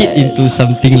make it into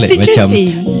something like macam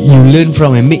you learn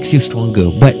from and makes you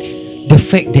stronger. But the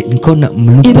fact that kau nak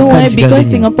melupakan You know why? Because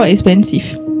segalanya. Singapore expensive.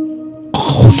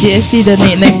 GST dah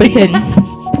naik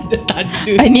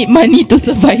 9%. I need money to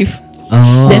survive.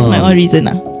 That's my only reason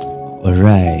lah.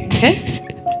 Alright. Makes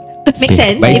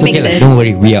sense. But It it's makes okay lah. sense. Don't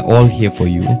worry, we are all here for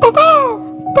you.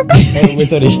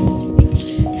 Sorry.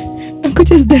 Aku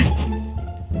just done.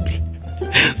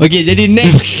 Okay, jadi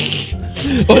next.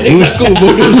 Next aku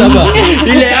bodoh, sabar.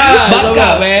 Relax lah.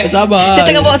 Bakar, Sabar. Kita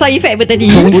tengah bawa sound effect pun tadi.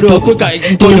 Bodoh aku kat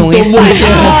Tolong, tombol je.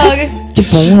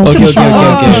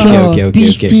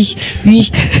 Okay.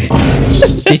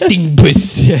 Eating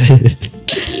birds.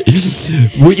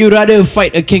 Would you rather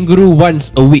fight a kangaroo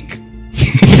once a week?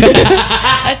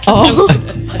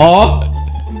 Or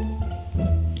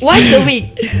Once a week.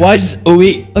 once a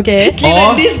week? Okay.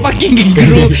 Or This fucking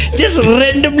kangaroo just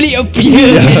randomly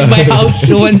appear at my house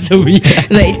once a week.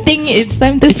 Like think it's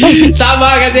time to fight.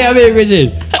 Sabar, kasi habis question.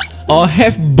 Or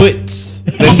have birds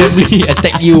randomly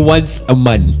attack you once a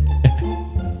month?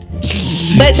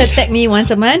 Birds attack me once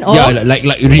a month, or Yeah, like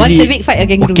really. once a week fight a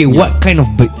kangaroo. Okay, what kind of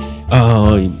birds?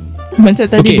 Masa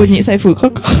tadi Okay. bunyi Saiful kau.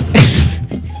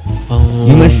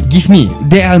 You must give me.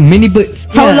 There are many birds.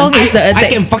 How long is the I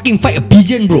attack? can fucking fight a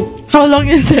pigeon, bro. How long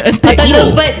is the attack?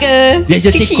 Atau lebat ke? Let's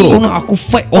just say Kiki. crow. Kau nak aku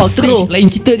fight ostrich? crow. Lain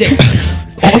cerita je.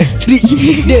 Ostrich.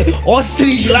 Dia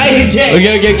ostrich lain je.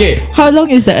 Okay. How long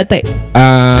is the attack?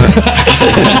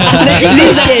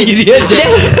 Serius je.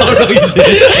 How long is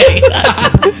it?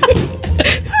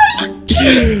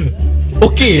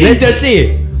 Okay, let's just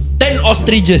say 10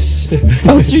 ostriches.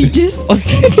 Ostriches?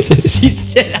 Ostriches. Is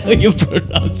that how you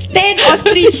pronounce? 10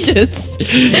 ostriches.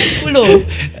 10.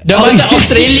 Dah macam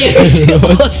Australia.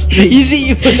 Is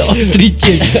it even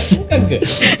ostriches?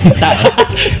 Tak.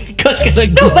 Kau sekarang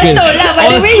Google. Betul lah. By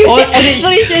the way you say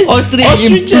ostriches. Ostrich in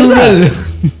Ostriches plural.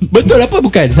 Betul apa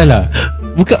bukan? Salah.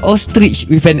 Bukan ostrich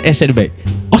with an S at the back.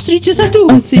 Ostriches satu.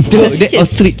 That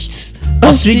ostrich.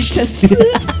 Ostriches.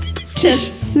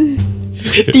 Just.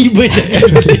 Tiba je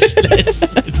English lesson.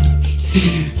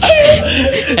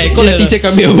 Kau lah teacher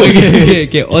kami apa?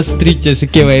 Okay, ostriches.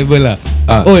 Okay, whatever lah.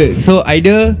 Ah. Oh, so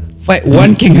either fight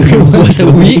one kangaroo once a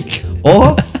week,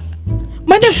 or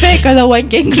Mana fair kalau one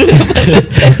kangaroo?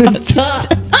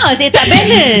 Saya tak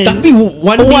balance. Tapi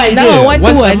one day je. one to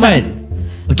Once a one. month.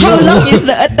 okay, How long is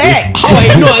the attack? How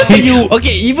I know until you?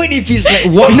 Okay, even if it's like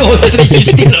one ostrich,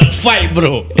 it's still a fight,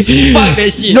 bro. Fuck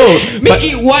that shit. No, make but-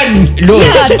 it one. No.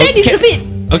 Yeah, that is a bit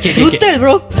Okay. brutal,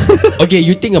 bro. Okay,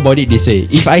 you think about it this way.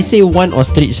 If I say one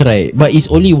ostrich, right, but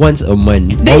it's only once a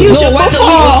month. Then you No, should once a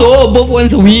go week for- also. Both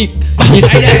once a week. It's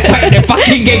either I fight the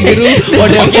fucking kangaroo or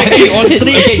the fucking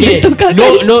ostrich. Okay.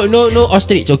 No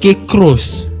ostrich. Okay,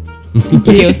 crows.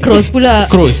 Okay, Cross pula.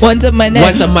 crows. Once a month.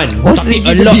 Once a month. Ostrich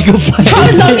Tapi is a bigger fight. How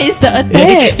long is the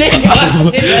attack?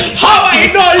 How I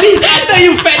know this after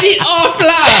you fed it off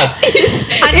lah?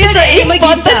 Until the animal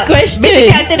gives important up. question.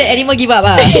 Basically until the animal give up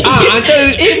lah.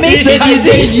 Until It makes The sense.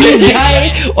 decision you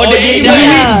die or the they animal die.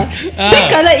 win. Then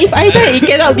kalau if I die, it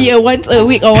cannot be a once a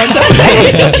week or once a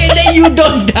month. Okay, then you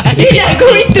don't die. We are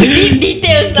going to deep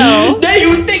details now. Then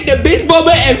you take the baseball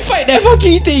bat and fight that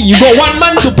fucking thing. You got 1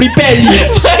 month to prepare this.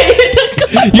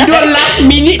 You don't last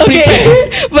minute Okay, prepare.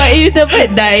 but if the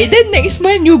bird die, then next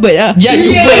month new bird lah. Ya,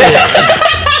 you burn.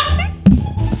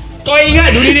 Kau ingat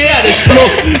dulu dia ada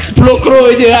 10 crow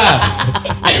je lah.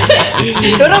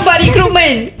 Diorang buat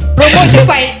recruitment, promote the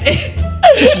fight.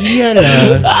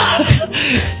 Iyalah.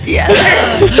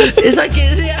 Iyalah. Sakit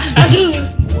siap.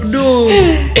 no.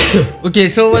 Okay,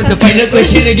 so what's the final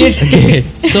question again? Okay,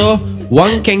 so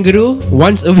one kangaroo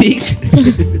once a week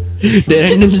that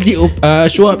randomly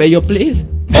show up at your place,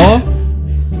 or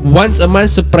once a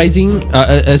month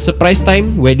a surprise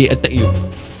time where they attack you.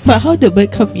 But how the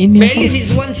bird come in your At least it's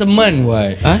house? once a month,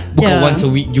 why? Bukan Yeah. once a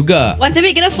week juga. Once a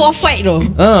week kena 4 fight though.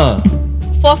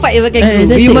 4 fight with a kangaroo.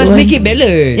 That You take must one. make it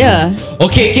balance. Yeah.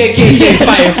 Okay,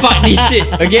 fine. Fuck this shit.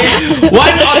 Okay,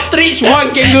 one ostrich, one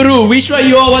kangaroo. Which one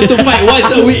you all want to fight once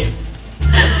a week?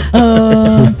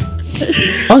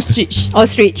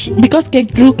 Ostrich. Because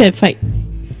kangaroo can fight.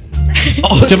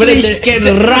 Ostrich can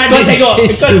run. Kau tengok,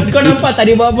 kau nampak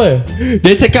tadi buat apa?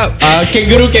 Dia cakap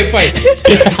kangaroo can fight.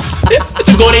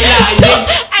 Gorilla anjing.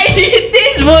 I did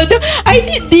this, bodoh. I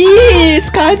did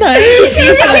this. Kak Ana, I did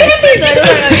this. Saya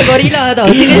orang ambil gorilla tau.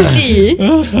 Seriously.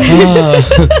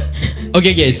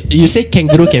 Okay guys, you say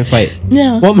kangaroo can fight.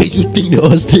 Yeah. What makes you think the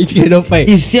ostrich cannot fight?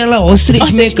 Sial lah, ostrich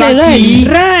Ostrich main can kaki.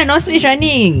 Run. Ostrich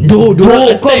running.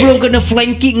 Bro, kau belum kena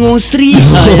flying kick dengan ostrich.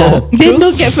 Then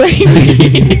don't get flying.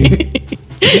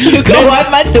 You got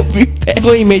 1 month to prepare.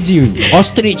 Kau imagine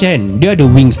ostrich kan, dia ada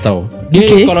wings tau. Dia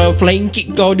Okay. kalau flying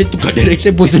kick kau, dia tukar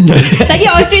direction pun senang. Tadi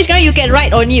ostrich kan you can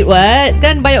ride on it what?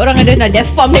 Kan banyak orang ada nak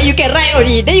deform that you can ride on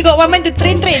it. Then you got 1 month to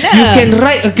train lah. You can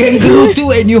ride a kangaroo too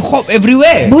and you hop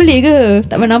everywhere. Boleh ke?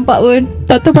 Tak pernah nampak pun.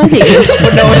 Tak terbalik.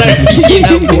 Pernah orang fikir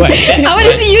nak buat. I want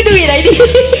to see you do it Aidi.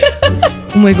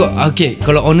 Oh my god. Okay,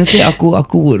 kalau honestly aku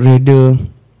would rather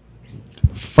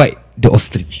fight the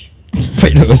ostrich.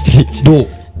 Fight the ostrich.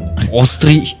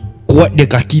 Ostrich kuat dia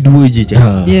kaki 2 je.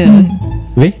 Yeah.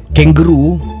 Weh?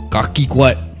 Kangaroo kaki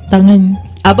kuat, Tangan.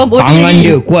 Abang body. tangan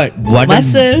dia kuat, badan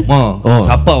Muscle.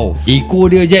 sapau, ekor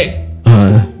dia Jack.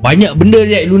 Banyak benda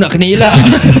Jack lu nak kena elak.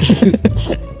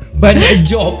 Banyak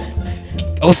job.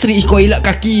 Ostrich kau elak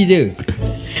kaki je,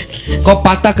 kau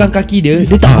patahkan kaki dia,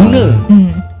 dia tak guna.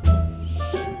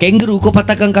 Kangaroo kau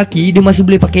patahkan kaki, dia masih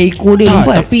boleh pakai ekor dia Tak,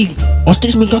 lompat. tapi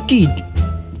ostrich main kaki.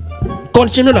 Kau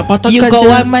macam mana nak patahkan You got je?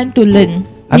 1 month to learn.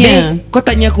 Habis Yeah. kau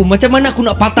tanya aku macam mana aku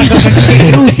nak patahkan kaki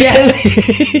kangaroo sial.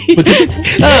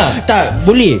 Tak,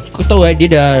 boleh. Kau tahu dia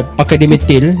dah pakai dia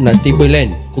metal, nak stable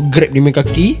kan. Kau grab dia main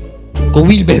kaki, kau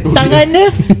wheelbarrow Tangan dia.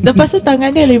 Lepas tu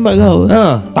tangan dia lembat kau.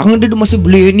 Tangan dia masih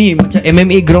boleh ni macam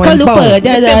MMA ground Kau and lupa pound.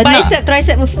 dia ada The anak. bicep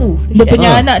tricep berfu. Dia punya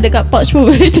anak dekat pouch pun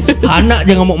begitu. Anak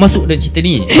jangan mau masuk dalam cerita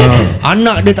ni.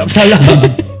 Anak dia tak bersalah.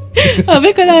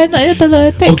 Habis kalau anak dia tolong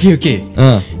attack. Okay.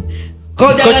 Kau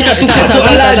jangan nak tukar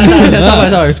soalan.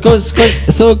 Sabar.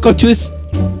 So kau choose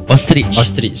Ostrich.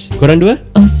 Korang dua?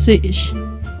 Ostrich.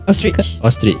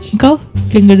 Ostrich. Kau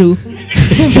kangaroo.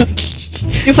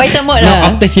 You fighter mode Now lah.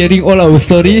 after hearing all our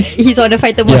stories, He's on the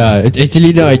fighter mode. Yeah,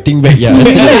 actually now I think back,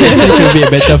 ostrich will be a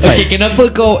better fight. okay, kenapa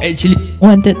kau actually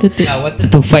Wanted to take. wanted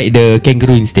to fight the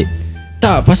kangaroo instead?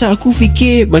 Tak, pasal aku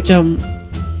fikir macam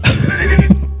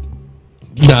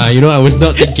nah, you know, I was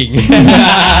not thinking.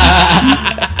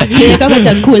 Kira kau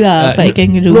macam cool lah fight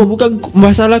kangaroo. No, bukan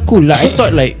masalah cool lah. I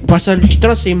thought like pasal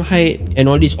kita orang same height and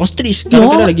all this. Ostrich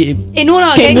kadang-kadang lagi No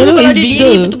lah, Kangaroo kangaroo kalau is dia bigger.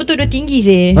 diri betul-betul dia tinggi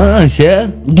sih.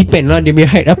 Sia. depend lah dia punya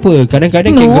height apa.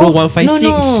 Kadang-kadang No. kangaroo 156,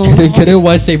 No. kadang-kadang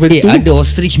 172. Ada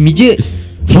ostrich midget.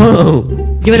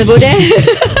 You wanna go there?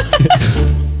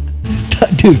 Tak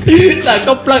ada. Tak,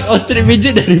 kau plug ostrich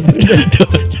midget daripada ada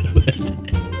macam mana?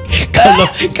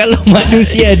 Kalau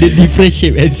manusia ada different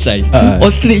shape and size,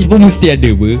 ostrich pun mesti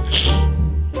ada ber.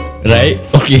 Right?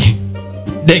 Okay.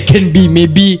 That can be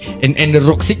maybe an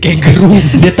anorexic kangaroo.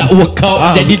 Dia tak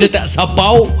workout, jadi dia tak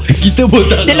sapau. Kita pun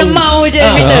tak Dia tahu. lemau je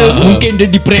kita. Mungkin dia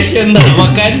depression tak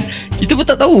makan. Kita pun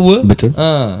tak tahu ber. Betul.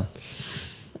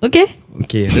 Okay.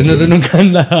 Okay,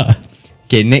 renung-renungkanlah.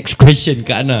 Okay, next question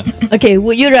Kak Ana. Okay,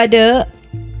 would you rather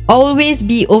always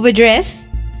be overdressed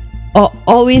or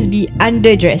always be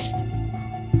underdressed?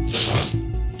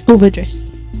 Overdress.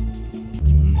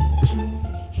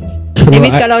 That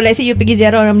means kalau let's say you pergi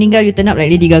ziarah orang meninggal, you turn up like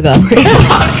Lady Gaga.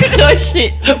 Oh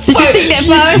shit. Did you think that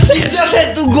fast? She just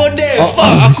had to go there.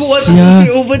 Aku wanted to say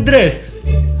overdress.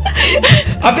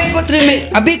 Habis kau terima.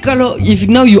 Habis kalau if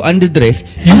now you underdress,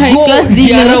 you High go class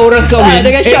dinner. ziarah orang kahwin.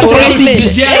 Dengan short orang dressing. single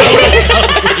ziarah orang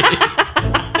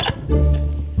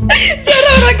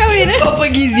Ziarah orang kahwin eh? Kau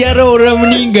pergi ziarah orang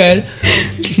meninggal,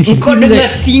 kau dengan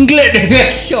singlet dengan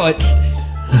shorts.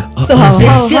 So how?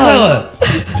 Sial.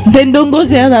 Then don't go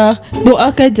ziarah.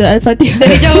 Doakan je Al-Fatihah.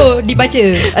 Dari jauh dibaca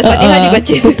Al-Fatihah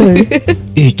dibaca. Betul.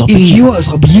 Tapi You are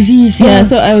so busy Yeah,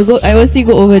 sial. so I will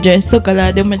still go overdress. So kalau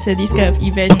ada macam this kind of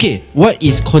event. okay, what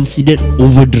is considered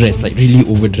overdressed? Like really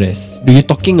overdressed? Do you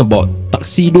talking about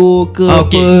tuxedo ke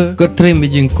Okay, apa? kau train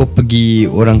je kau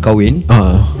pergi orang kahwin.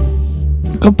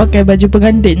 Kau pakai baju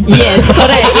pengantin. Yes,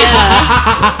 correct.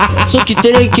 Yeah. So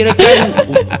kita dah kirakan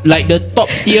like the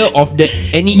top tier of the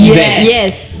any event.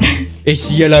 Yes.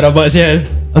 Sial lah, rabak sial.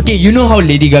 Okay, you know how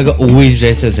Lady Gaga always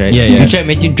dresses, right? Yeah, yeah. You try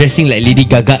imagine dressing like Lady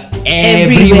Gaga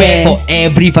everywhere Everywhere. for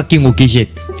every fucking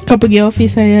occasion. Kau pergi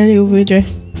office hari-hari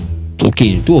overdress.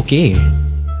 Okay, tu okay.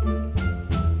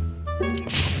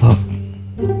 Fuck.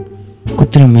 Kau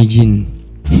try imagine.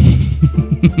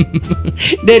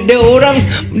 The orang,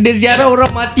 the ziarah orang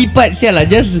mati part sial lah.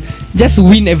 Just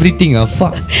win everything ah.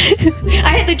 Fuck.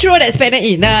 I had to throw that spanner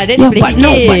in lah. Then Yeah, boleh but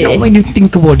now when you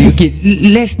think about it, okay,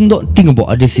 let's not think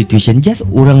about other situation. Just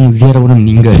orang ziarah orang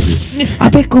meninggal je.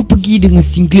 Apa kau pergi dengan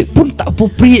singlet pun tak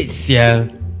appropriate sial.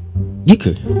 Ya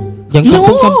ke? Yang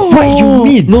kampung-kampung. What you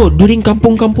mean? No, during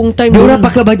kampung-kampung time Diorang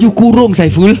pakai baju kurung,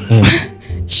 Saiful.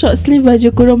 Short sleeve baju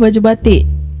kurung, baju batik.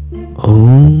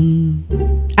 Oh.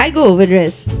 I'd go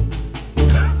overdress.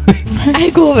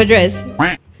 I'd go overdress.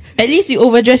 At least you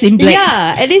overdress in black.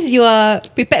 Yeah, at least you are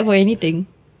prepared for anything.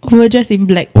 Overdress in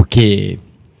black. Okay.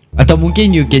 Atau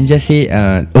mungkin you can just say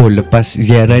oh, lepas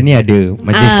ziarah ni ada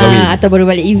majlis kahwin. Atau baru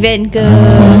balik event ke.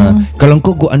 Kalau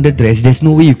kau go underdress, there's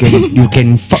no way you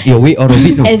can fuck your way out of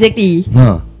it, no? Exactly.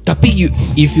 Tapi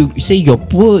if you say you're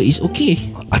poor, is okay.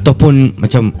 Ataupun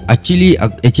macam actually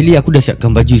aku dah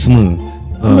siapkan baju semua.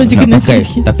 Baju nak kena pakai.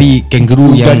 curi. Tapi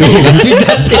kangaroo yang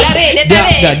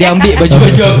dia ambil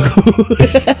baju-baju aku.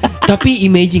 Tapi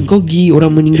imagine kau pergi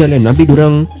orang meninggal kan, habis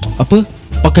diorang apa,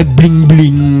 pakai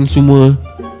bling-bling semua.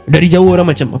 Dari jauh orang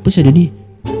macam, apa sih ada ni?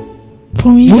 For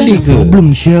me, Boleh ke?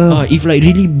 Problem sia. If like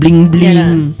really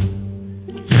bling-bling.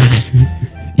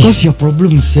 What's your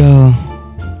problem sia?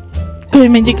 kau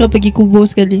imagine kau pergi kubur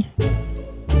sekali.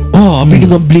 Habis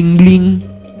dengan bling-bling,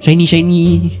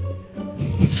 shiny-shiny,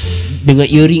 dengan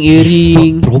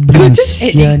earring-earring. Problem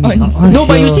sia ni. No,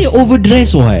 but you say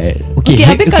overdress what? Okay,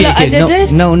 habis kalau ada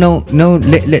dress. Now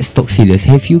let's talk serious.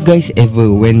 Have you guys ever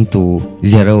went to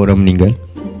ziarah orang meninggal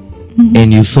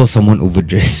and you saw someone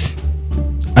overdress?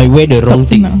 I wear the wrong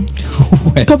thing.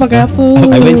 Kau pakai apa?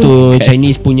 I went to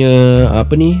Chinese punya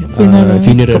apa ni, funeral.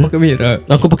 Kau pakai merah.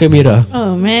 Aku pakai merah.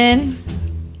 Oh man.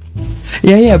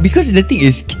 Yeah, because the thing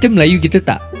is kita Melayu kita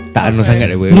tak anu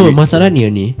sangat apa. No, masalahnya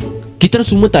ni, kita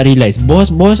semua tak realise. Bos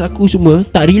aku semua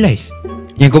tak realise.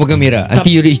 Yang kau pakai merah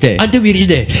until you reach there. Until we reach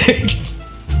there.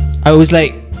 I was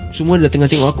like, semua dah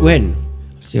tengah tengok aku kan.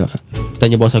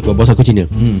 Tanya bos aku Cina.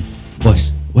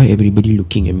 Boss, why everybody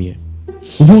looking at me?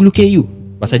 Who looking at you?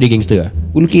 Pasal dia gangster lah.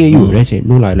 Who looking at you? Then I said,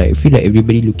 no lah, like I feel like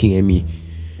everybody looking at me.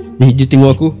 Then dia tengok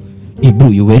aku,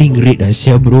 bro, you wearing red lah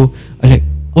sia bro. I like,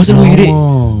 what's wrong with red?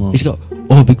 Dia cakap,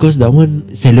 because that one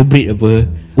celebrate apa.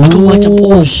 Aku macam,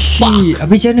 fuck.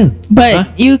 Habis macam mana? But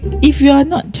if you are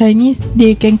not Chinese,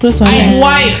 they can close one eye.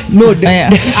 white. No,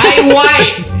 I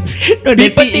white. no,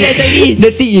 People think I'm Chinese.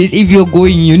 The thing is, if you're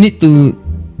going, you need to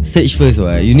search first,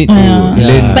 right? You need to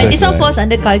learn. But first, this one right? falls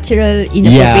under cultural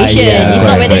inappropriation. yeah, It's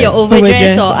not correct, whether you're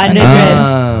overdressed or underdressed.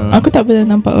 Aku tak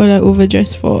pernah nampak orang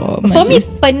overdress for For me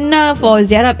majlis. pernah for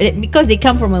ziarah because they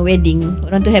come from a wedding.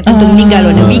 Orang tu happen to meninggal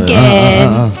on the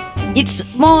weekend. It's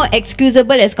more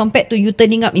excusable as compared to you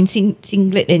turning up in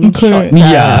singlet and Correct. shorts.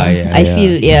 Yeah, I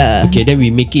feel Okay, then we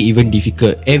make it even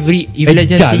difficult. If let's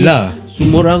just dah say lah.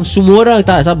 semua orang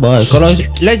tak sabar. Kalau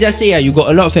let's just say you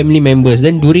got a lot of family members,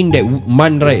 then during that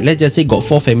month, right, let's just say got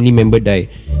 4 family member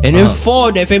die, and then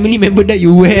 4 that family member die,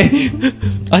 you wear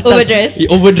atas,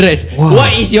 overdress. Wow.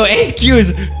 What is your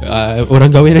excuse?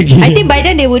 Orang kahwin lagi. I think by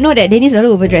then they would know that Dennis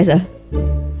selalu overdress lah.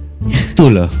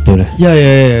 Betul lah.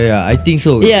 Yeah. I think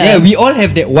so. Yeah. We all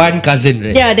have that one cousin,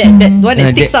 right? Yeah, that one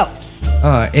that sticks out.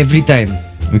 Every time.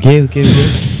 Okay.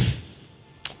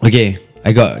 Okay, I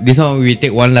got this one. We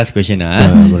take one last question.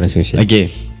 One last question.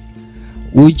 Okay.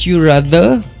 Would you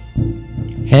rather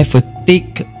have a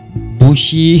thick,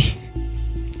 bushy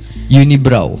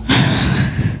unibrow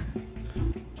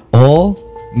or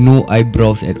no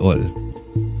eyebrows at all?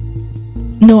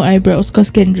 No eyebrows,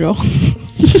 cause can draw.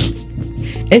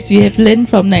 As we have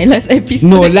learned from Naila's episode.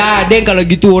 No lah. Then kalau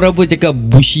gitu orang pun cakap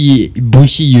bushy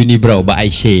unibrow, but I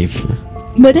shave.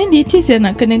 But then Licis yang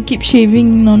nak kena keep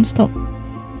shaving non-stop.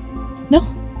 No?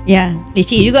 Yeah,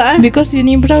 leceh juga ah. Because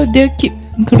unibrow dia keep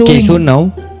growing. Okay, so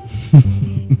now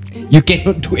you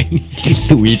cannot do anything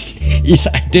to it.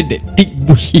 It's either that thick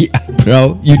bushy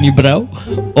unibrow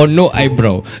or no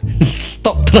eyebrow.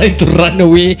 Stop trying to run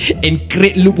away and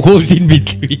create loopholes in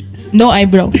between. No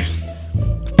eyebrow.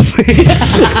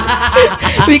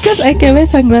 Because I can wear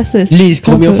sunglasses. Liz,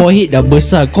 kau punya forehead dah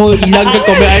besar. Kau hilangkan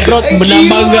kau punya eyebrow,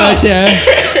 menambah gas ya.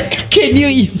 Can you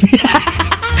even?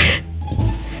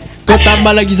 Kau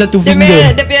tambah lagi satu Dia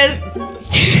finger. punya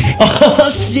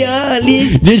Sial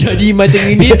Liz. Dia jadi macam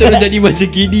ini terus jadi macam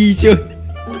gini.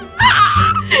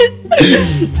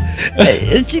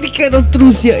 Actually kind of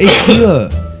true sial. Keluar.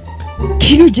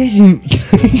 Can you just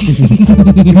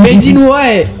Imagine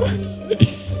what?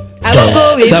 I will go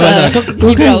with Sabar.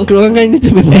 Kau kan keluarkan itu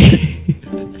memang.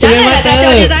 Janganlah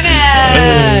kacau dia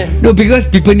sangat. No, because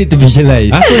people need to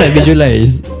visualize. Aku nak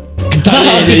visualize.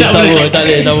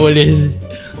 Tak boleh.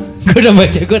 Kau dah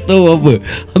baca, kau tahu apa?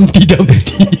 Hampi dah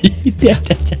mati. Dia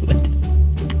cacat mati.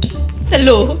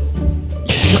 Telur.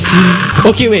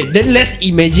 Okay wait, then let's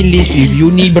imagine this with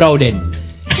unibrow then.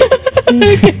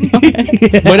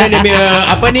 Mana dia punya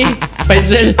apa ni?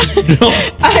 Pencil draw.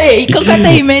 Kau kata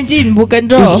imagine, bukan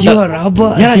draw. Ya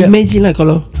rabak. Ya imagine lah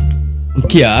kalau.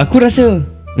 Okay lah, aku rasa.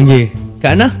 Okay,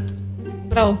 Kak Ana?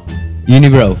 Brow.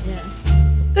 Unibrow.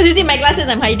 Because you see my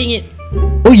glasses, I'm hiding it.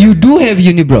 Oh, you do have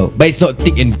unibrow, but it's not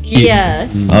thick and thin.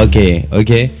 Yeah. Okay.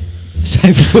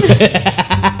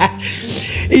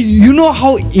 You know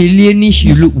how alienish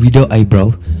you look without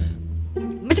eyebrow?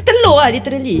 Macam telur lah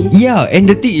literally. Yeah,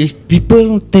 and the thing is,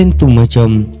 people tend to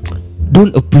macam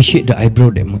don't appreciate the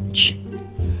eyebrow that much.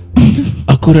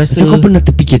 Aku rasa Macam kau pernah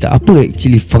terfikir tak apa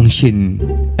actually function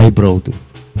eyebrow tu?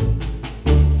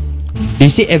 They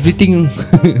say everything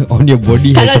on your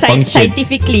body Kalau has a function.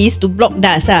 scientifically is to block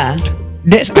dust lah.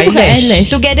 That's Bukan eyelash. eyelash.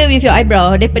 Together with your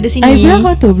eyebrow daripada sini. Eyebrow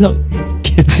how to block?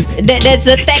 That's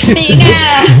the tactic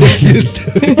lah.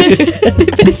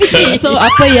 So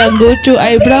apa yang go through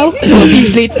eyebrow will be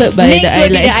inflated by Next the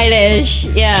will be the eyelash. eyelash.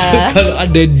 Yeah. Kalau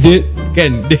ada dirt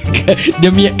kan, dia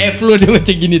punya airflow dia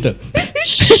macam gini tau.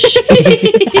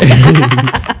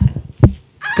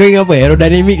 kau ingat apa?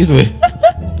 Aerodynamics tu.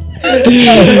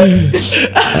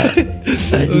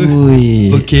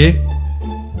 Okay.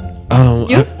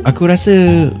 You? Aku rasa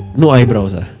no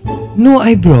eyebrows lah. No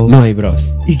eyebrow. No eyebrows.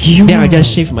 Then I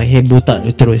just shave my hair botak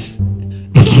terus.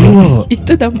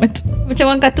 Itu dah macam Macam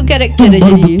orang kartun karakter Tu dah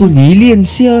baru jadi. betul alien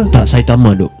sia. Tak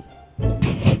Saitama duk.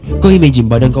 Kau imagine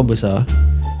badan kau besar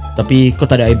tapi kau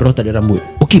tak ada eyebrow, tak ada rambut.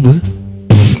 Okay ber?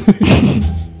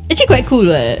 Actually quite cool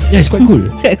right? Yeah, it's quite cool.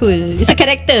 It's quite cool. It's a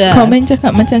character lah. komen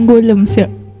cakap macam golem siap.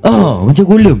 Macam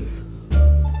golem.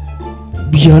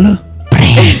 Biarlah.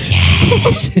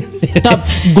 Precious. Tak,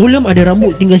 golem ada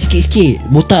rambut tinggal sikit-sikit,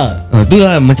 botak. Tu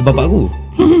lah macam bapak aku.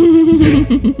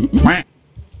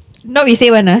 Not we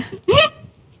say one lah.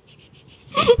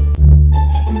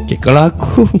 Okay, kalau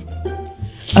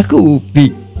aku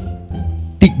pick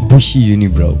thick bushy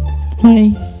unibrow.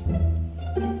 Why?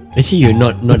 Actually you're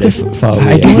not that far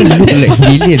I away. don't want to look like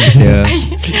alien sia.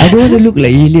 I don't want to look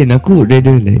like alien. Aku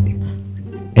rather like.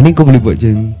 And then kau boleh buat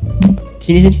macam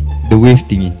Sini. the wave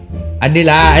thingy.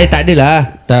 Adalah, tak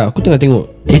adalah. Tak, aku tengah tengok.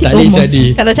 Tak almost. boleh jadi.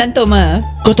 Kalau cantum lah.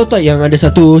 Kau tahu tak yang ada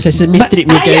satu Sesame Street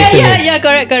punya character? Ya,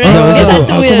 correct. Ah, Dia ah,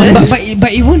 satu aku je. But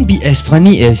it won't be as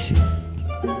funny as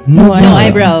No No eyebrow.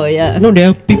 eyebrow, yeah. No, there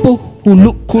are people who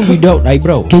look cool without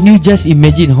eyebrow. Can you just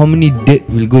imagine how many dirt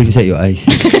will go inside your eyes?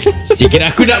 Sikit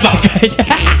aku nak pakai.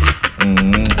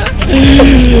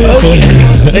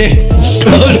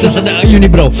 Tersedak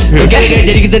unibrow. Okay guys,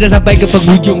 jadi kita dah sampai ke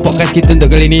penghujung podcast kita untuk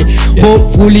kali ni.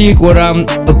 Hopefully korang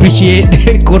appreciate,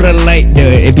 korang like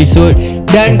the episode.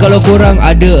 Dan kalau korang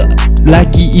ada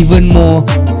lagi even more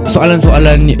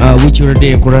soalan-soalan would you rather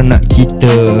yang korang nak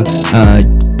kita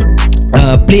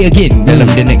play again dalam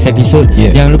the next episode,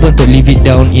 jangan lupa untuk leave it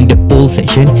down in the poll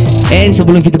section. And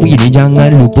sebelum kita pergi ni,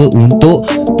 jangan lupa untuk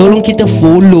tolong kita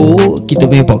follow kita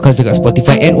punya podcast dekat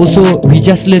Spotify. And also we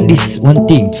just learned this one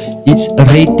thing, it's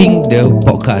rating the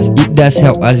podcast. It does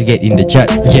help us get in the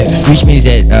charts, which means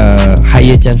that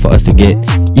higher chance for us to get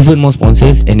even more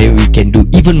sponsors, and then we can do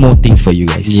even more things for you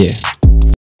guys.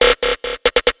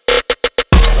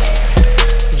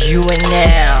 You are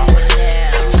now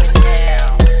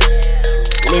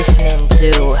listening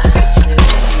to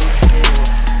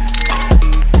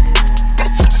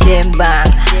Sembang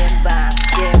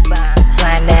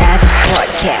Panas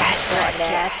Podcast.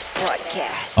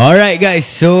 Alright guys,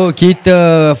 so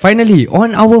kita finally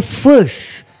on our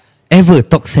first ever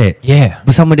talk set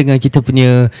bersama dengan kita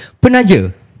punya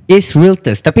penaja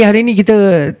AceRealtors. Tapi kali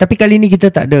ni kita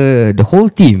tak ada the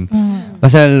whole team.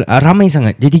 Pasal ramai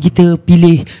sangat. Jadi kita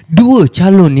pilih dua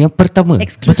calon yang pertama.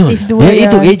 Eksklusif dua.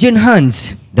 Iaitu Agent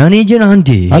Hans dan Agent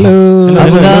Andi. Hello.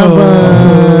 Apa khabar?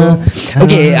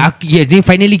 Okay, ni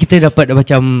finally kita dapat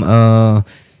macam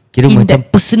kira macam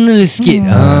personal sikit.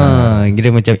 Kira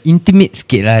macam intimate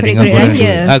sikit lah dengan Korek-korek korang.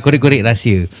 rahsia. Korek-korek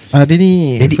rahsia. Dia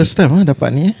ni Jadi- first time dapat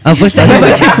ni First time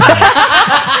dapat.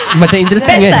 Macam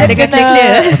interesting Best tak kan? dia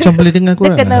clear. Macam boleh dengar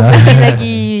korang. Kena beli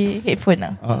lagi headphone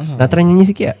lah. Nak try nyanyi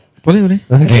sikit tak? Boleh.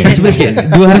 Okay, cuba sikit.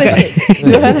 Dua line.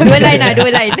 Dua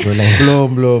line.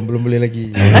 Belum boleh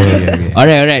lagi.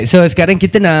 Alright. So sekarang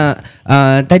kita nak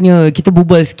tanya, kita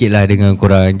berbual sikit lah dengan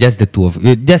korang. Just the two of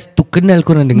just to kenal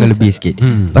korang dengan lebih sikit.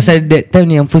 Pasal that time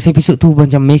ni, yang first episode tu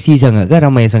macam messy sangat kan,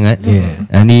 ramai sangat.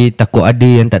 Ni takut ada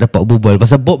yang tak dapat berbual.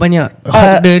 Pasal Bob banyak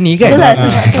hot dia ni kan.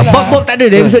 Bob tak ada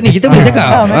dalam episode ni. Kita boleh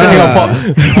cakap.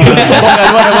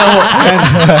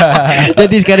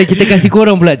 Jadi sekarang kita kasih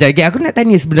korang pula cakap. Okay, aku nak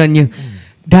tanya sebenarnya,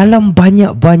 dalam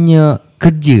banyak-banyak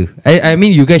kerja, I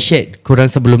mean you guys shared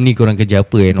korang sebelum ni korang kerja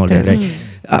apa and all that, right?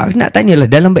 Nak tanyalah,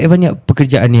 dalam banyak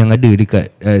pekerjaan yang ada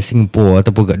dekat Singapore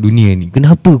ataupun kat dunia ni,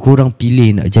 kenapa korang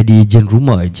pilih nak jadi ejen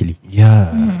rumah actually?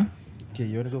 Okay,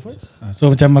 you want to go first?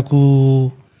 So macam aku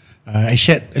I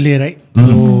shared earlier, right?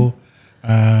 So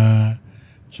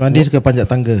Andi suka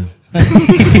panjat tangga.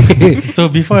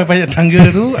 So before I panjat tangga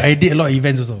tu, I did a lot of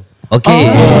events also. Okay.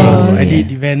 I did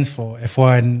events for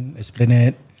F1,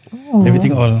 Esplanade,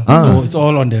 everything all. So it's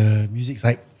all on the music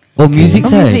side. Oh, music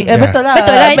side. Betul lah.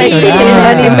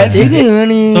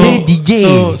 So DJ.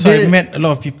 So I met a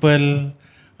lot of people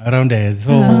around there.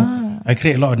 So I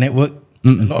create a lot of network,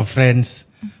 a lot of friends.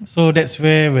 So that's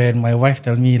where when my wife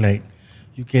tell me like,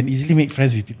 you can easily make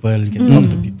friends with people, you can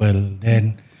talk to people.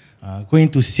 Then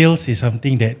going to sales is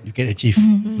something that you can achieve.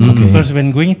 Because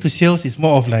when going to sales, it's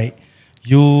more of like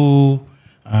you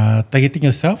targeting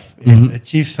yourself and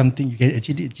achieve something. You can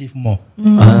actually achieve more,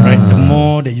 right? The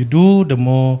more that you do, the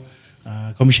more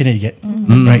commission that you get,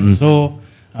 right? So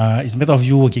it's a matter of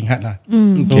you working hard lah.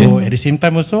 So at the same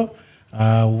time also,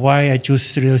 why I choose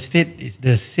real estate is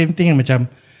the same thing. Macam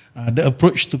the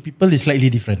approach to people is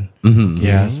slightly different.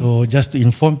 So just to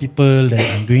inform people that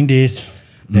I'm doing this,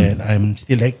 that I'm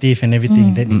still active and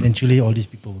everything, then eventually all these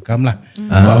people will come lah.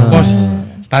 But of course,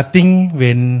 starting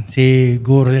when say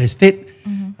go real estate,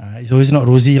 it's always not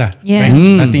rosy lah. Right?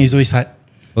 Starting is always hard.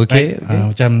 Okay.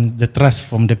 Right? Macam the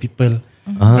trust from the people,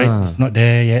 right? It's not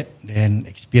there yet. Then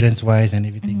experience wise and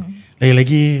everything.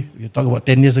 Lagi-lagi, you talk about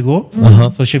 10 years ago,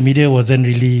 social media wasn't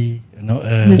really,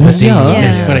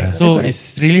 yes, correct. So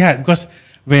it's really hard because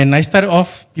when I started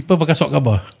off, people pakai sok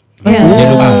khabar.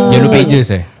 Yellow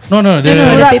pages No, the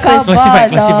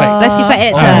classified ads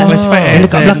classified ads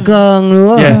dekat belakang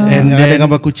tu. Yes, and Ada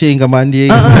gambar kucing, gambar anjing.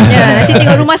 nanti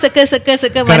tengok rumah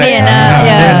circle mana yang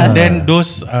nak. Then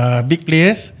those big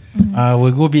players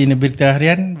will go be in a berita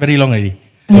harian very long already.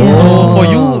 So for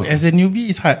you as a newbie,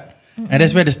 it's hard. And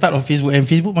that's where the start of Facebook, and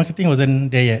Facebook marketing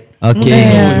wasn't there yet. Okay.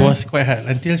 So it was quite hard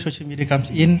until social media comes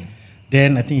in.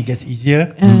 Then I think it gets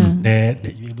easier that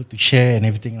you're able to share and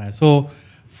everything lah. So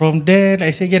from there,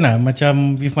 like I say again lah,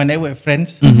 macam with my network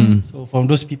friends. So from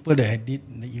those people that I did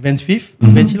the events with,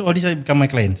 eventually all these become my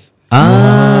clients.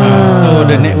 So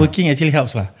the networking actually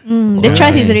helps lah. The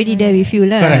trust is already there with you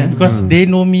lah. Correct, because they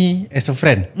know me as a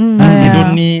friend. They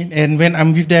don't need, and when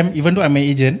I'm with them, even though I'm an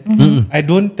agent, I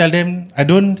don't tell them, I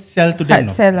don't sell to them.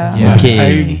 Okay.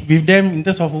 I with them in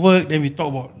terms of work, then we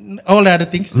talk about all the other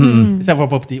things except for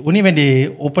property. Only when they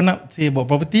open up say about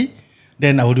property,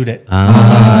 then I will do that.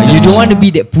 You don't want to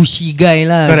be that pushy guy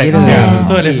lah. Correct.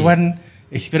 So there's one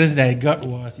experience that I got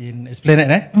was in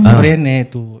Esplanade Korean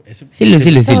to Sila.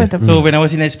 So when I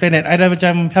was in Esplanade, I dah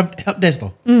macam help desk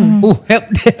tau.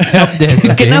 Help desk.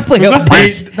 Kenapa help Because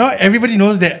desk? not everybody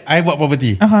knows that I bought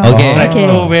property. Okay. Right?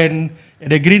 So when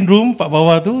at the green room, Pak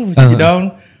Bawah tu sit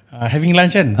down having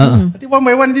lunch kan. Nanti one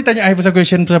by one nanti tanya I pasal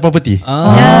question pasal property.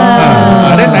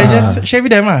 Then I just share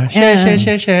with them lah.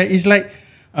 Share. It's like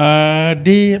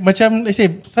they macam, let's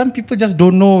say some people just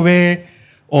don't know where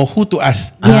or who to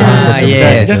ask.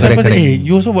 Yes. Just one person,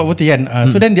 you also buat property kan?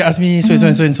 So then they ask me so.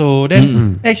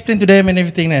 Then I explain to them and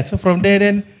everything. So from there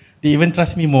then they even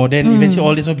trust me more. Then eventually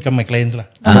all this will become my clients lah.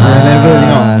 Level ni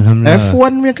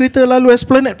F1 punya kereta lalu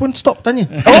Esplanade pun stop tanya.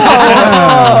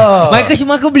 Michael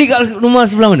Schumacher beli kat rumah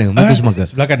sebelah mana? Michael Schumacher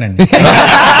Sebelah kanan.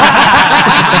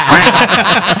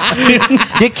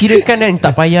 Dia kirakan kan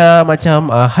tak payah macam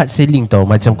hard selling tau.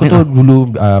 Macam kau tahu dulu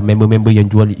member-member yang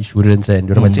jual insurance kan,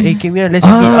 diorang macam can we let's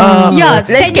meet up.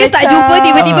 10 years tak jumpa,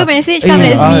 tiba-tiba message come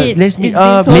let's meet.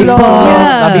 Lepak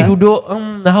habis duduk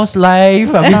how's life,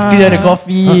 habis kita ada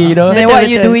coffee, you know. Then what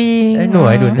you doing? No,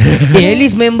 I don't. at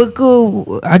least member kau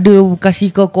ada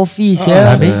kasih kau coffee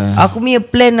aku punya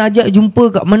plan ajak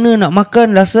jumpa kat mana nak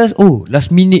makan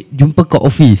last minute jumpa kat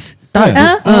office. Then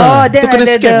Itu kena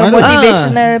ada scam, the mana?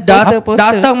 motivational poster.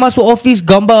 Datang masuk office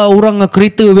gambar orang dengan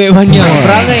kereta banyak.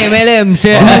 Perangai MLM.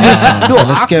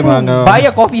 Kena scam lah kau.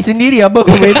 Bayar kopi sendiri apa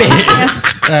kau bebek.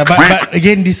 But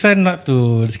again, this one not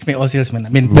to discriminate all salesmen. I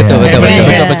mean,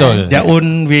 Betul. their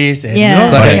own ways and Yeah.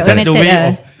 that's the Method way lah.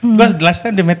 of. Because last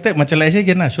time the method macam like I say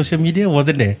again lah, social media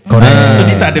wasn't there. So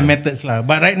these are the methods lah.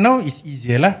 But right now it's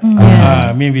easier lah.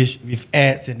 I mean with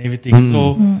ads and everything.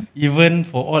 So even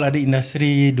for all other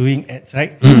industry doing ads,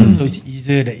 right? So it's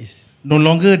easier that is no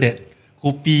longer that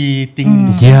copy thing.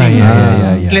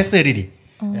 It's less already.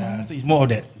 Yeah, so it's more of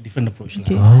that different approach lah.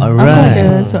 Aku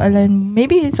ada soalan,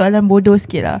 maybe soalan bodoh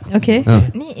sikit lah. Okay.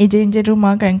 Ni ejen-ejen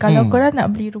rumah kan, kalau korang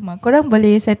nak beli rumah, korang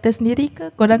boleh settle sendiri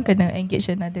ke? Korang kena engage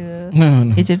another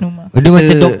ejen rumah? Dia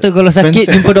macam doktor kalau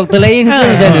sakit jumpa doktor lain ke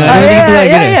macam mana? Ada macam tu lah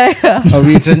kira.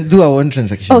 We do our own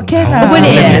transaction. Okay lah.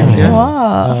 Boleh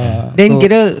Wah. Dan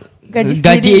kira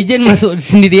gaji ejen masuk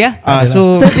sendiri lah.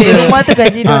 So di rumah tu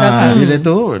gaji dorang. bila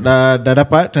tu dah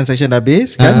dapat transaction dah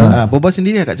habis kan, berbual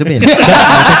sendiri lah kat cermin.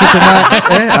 Thank you so much.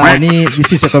 Ni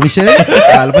this is your commission.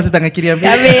 Lepas tu tangan kiri ambil.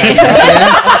 Ambil.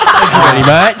 Very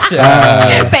much.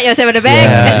 Pat yourself on the back.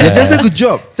 You done a good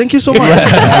job. Thank you so much.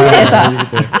 Serious ah?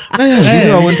 We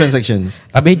do our own transactions.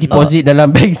 Habis deposit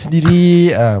dalam bank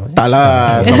sendiri. Tak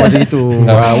lah, sama macam itu.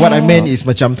 What I meant is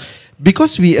macam,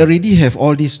 because we already have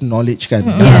all this knowledge kan,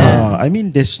 I mean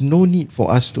there's no need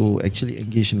for us to actually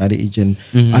engage another agent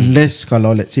unless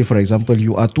kalau let's say for example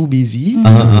you are too busy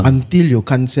until you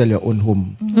can't sell your own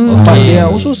home. But there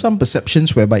are also some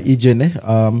perceptions whereby agent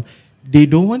they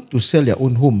don't want to sell their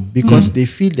own home because they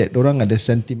feel that dorang ada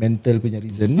sentimental punya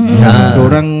reason.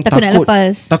 Dorang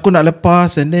takut nak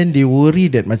lepas and then they worry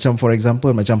that macam for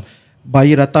example macam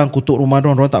buyer datang kutuk rumah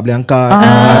dorang tak boleh angkat.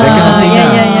 That kind of thing.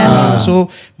 So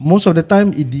most of the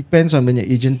time it depends on the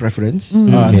agent preference.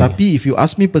 Tapi if you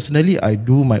ask me personally, I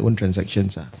do my own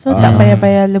transactions. So tak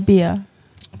payah-payah lebih lah.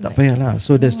 Tak payahlah.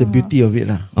 So that's the beauty of it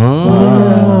lah.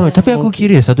 Tapi aku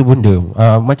curious satu benda.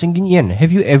 Macam gini kan,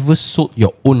 have you ever sold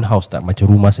your own house tak? Macam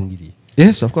rumah sendiri?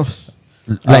 Yes, of course.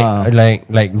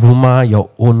 Like rumah,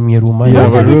 your own punya rumah. Yeah,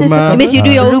 rumah. It means you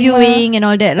do your own viewing and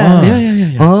all that lah.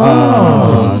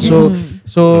 Yeah.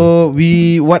 So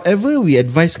we whatever we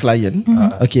advise client,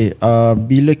 okay,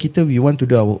 bila kita we want to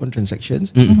do our own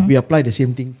transactions, we apply the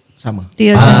same thing sama.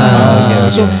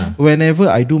 So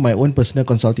whenever I do my own personal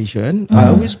consultation,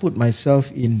 I always put myself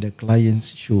in the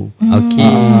client's shoe.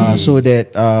 So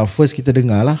that first kita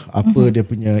dengar lah apa dia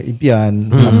punya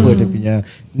impian, apa dia punya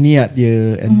niat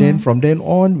dia, and then from then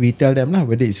on we tell them lah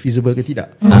whether it's feasible ke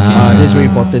tidak. That's very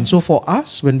important. So for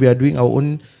us when we are doing our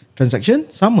own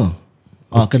transaction, sama.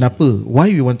 Kenapa? Why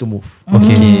we want to move?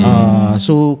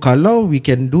 So kalau we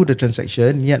can do the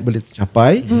transaction, niat boleh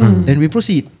tercapai, then we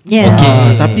proceed.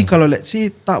 Tapi kalau let's say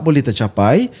tak boleh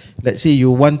tercapai, let's say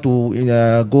you want to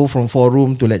go from 4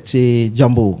 room to let's say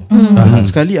jumbo.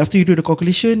 Sekali after you do the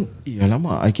calculation,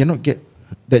 alamak, I cannot get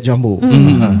that jumbo.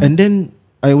 And then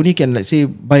I only can let's say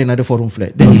buy another 4 room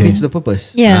flat. Then it meets the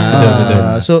purpose.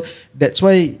 So that's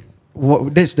why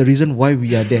that's the reason why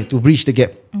we are there, to bridge the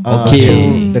gap. So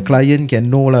the client can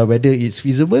know lah whether it's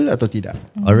feasible atau tidak.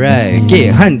 Alright.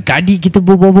 Okay Han, tadi kita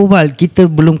berbual-bual, kita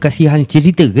belum kasih Han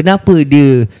cerita kenapa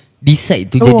dia decide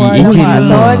tu jadi ejen rumah.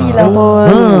 Sorry lah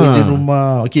Ejen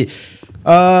rumah. Okay,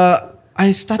 I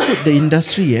started the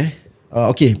industry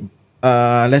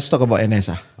let's talk about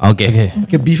NS Okay.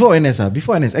 Before NS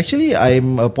actually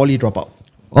I'm a poly dropout.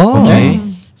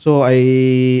 So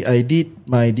I did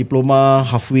my diploma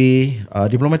halfway.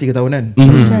 Diploma 3 tahunan.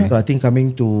 So I think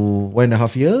coming to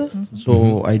 1.5 year.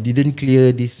 So I didn't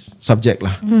clear this subject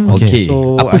lah.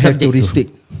 So apa I have to subject retake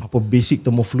apa basic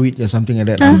thermofluid or something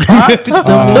like that.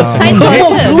 Science course.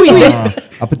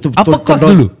 Apa course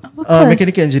dulu?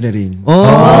 Mechanical engineering.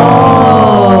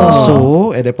 So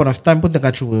at that point of time pun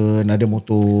tengah cuan, ada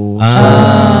motor.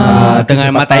 Tengah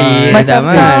matai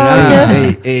macam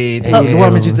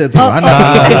luar mencerita tu.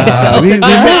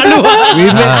 We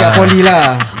met kat Poly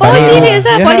lah. Serius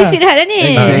lah. Poly sweetheart lah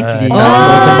ni. Exactly.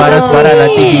 Sembarang-sembarang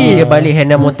nanti dia balik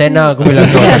Hannah Montana, aku bilang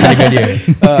kau dengan dia.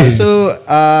 So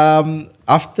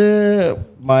after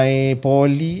my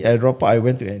Poly I drop out, I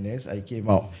went to NS, I came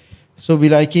out. So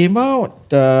bila I came out,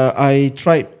 I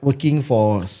tried working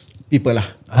for people lah,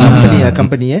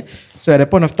 company. So at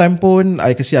that point of time pun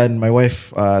I kesian my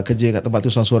wife kerja kat tempat tu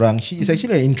seorang-seorang. She is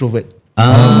actually an introvert.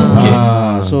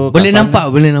 So boleh nampak.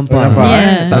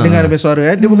 Tak dengar dia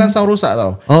suara. Dia bukan sound rosak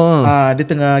tau. Dia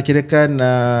tengah kirakan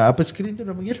apa screen tu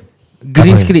dia panggil?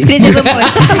 Green screen. Screen saver pun.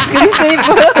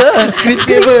 Screen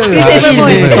saver.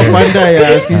 Kau pandai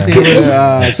lah screen saver.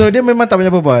 So dia memang tak banyak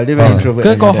berbual. Dia very introvert.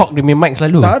 Ke kau hawk demi mic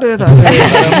selalu? Tak ada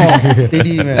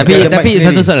steady man. Tapi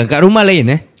satu soalan, kat rumah lain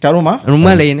Kat rumah?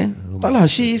 Rumah lain Tak lah,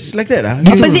 she is like that lah.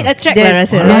 Opposite attract lah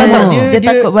rasa. Dia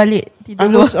takut balik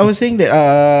tidur. I was saying that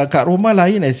kat rumah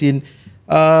lain as in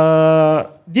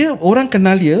dia orang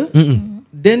kenal dia,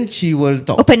 then she will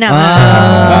talk. Open up.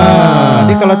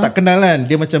 Dia kalau tak kenalan,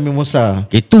 dia macam mimosa.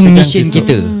 Itu mission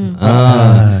kita.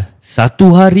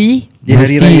 Satu hari Di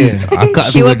hari raya akak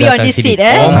She tu will be on datang this sini. seat,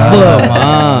 Confirm.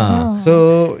 So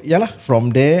yalah, from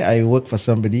there I work for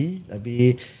somebody.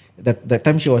 Tapi that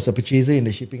time she was a purchaser in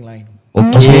the shipping line.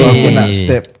 Okay. So aku nak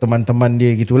step teman-teman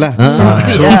dia gitulah.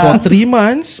 So for 3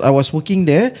 months I was working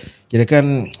there. Kira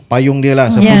kan payung dia lah,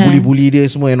 siapa bully-bully dia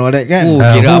semua and all that kan.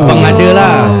 Kira abang ada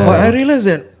lah. But I realise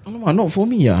that not for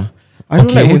me lah. I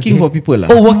don't like working for people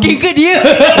lah. Working ke dia?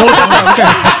 No,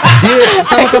 bukan. Dia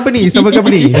sama company.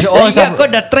 Ingat kau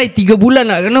dah try 3 bulan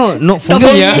nak kena. Not for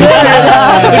me ya.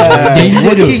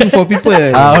 Working for people.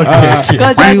 Okay.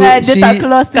 Kau jangan dia tak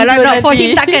close. Kalau not for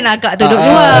him, takkan akak tu duduk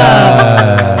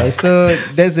luar. So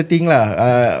that's the thing lah.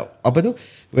 Apa tu?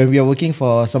 When we are working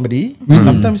for somebody,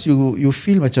 sometimes you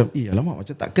feel macam, alamak,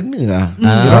 macam tak kena lah.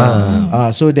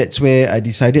 So that's where I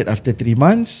decided after 3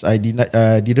 months, I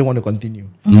didn't want to continue.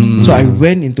 So I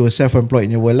went into a self-employed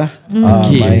in the world lah.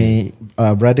 My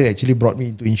brother actually brought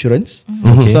me into insurance.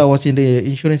 So I was in the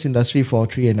insurance industry for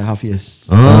 3.5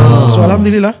 years. So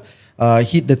alhamdulillah,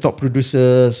 hit the top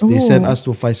producers. They sent us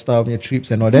to 5-star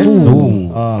trips and all that.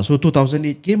 So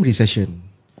 2008 came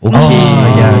recession.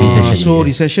 Recession. So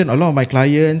recession, a lot of my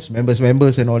clients, members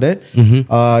and all that,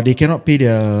 they cannot pay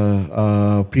their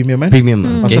premium.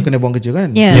 Pasal kena buang kerja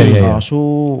kan.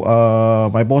 So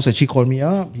my boss actually called me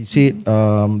up. He said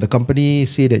the company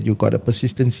say that you got a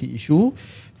persistency issue.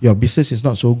 Your business is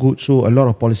not so good, so a lot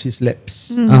of policies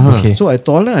lapse. So I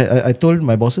told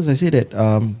my bosses, I said that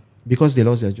because they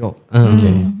lost their job,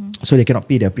 so they cannot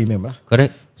pay their premium lah.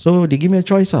 Correct. So they give me a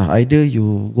choice lah. Either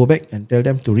you go back and tell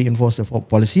them to reinforce the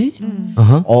policy,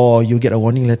 or you get a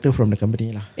warning letter from the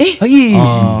company lah.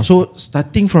 So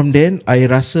starting from then, I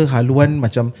rasa haluan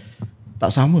macam tak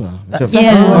sama lah. Macam,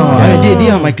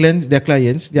 dia my clients, their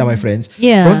clients, they are my friends.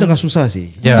 Orang tengah susah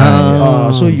sih.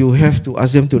 So you have to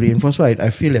ask them to reinforce. So I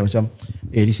feel like macam,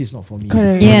 this is not for me.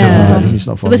 This is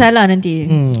not for me. Salah nanti.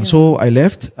 So I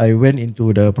left. I went into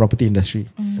the property industry.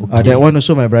 That one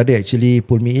also my brother actually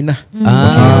pulled me in lah.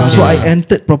 So I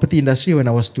entered property industry when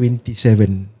I was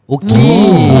 27.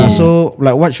 So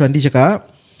like what Shwandi cakap,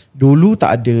 dulu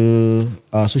tak ada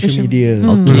social media and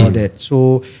all that.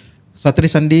 So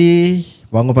Saturday Sunday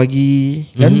bangun pagi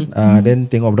kan, then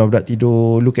tengok budak-budak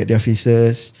tidur, look at their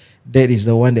faces. That is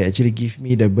the one that actually give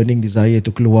me the burning desire to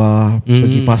keluar,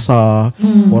 pergi pasar.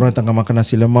 Orang tengah makan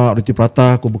nasi lemak, roti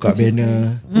prata, aku buka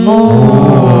banner.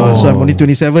 So I'm only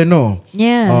 27 no.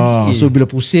 So bila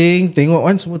pusing, tengok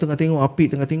kan semua tengah tengok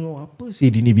apik, tengah tengok apa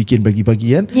sih Dini bikin pagi-pagi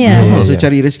kan. So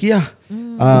cari rezeki lah.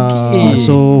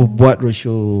 So buat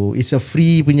roadshow. It's a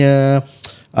free punya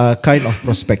kind of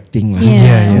prospecting lah.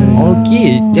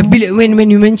 Okay. Dan bila when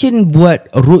you mention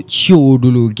buat roadshow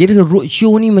dulu, kira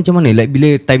roadshow ni macam mana? Like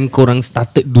bila time korang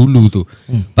started dulu tu.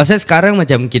 Pasal sekarang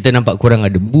macam kita nampak korang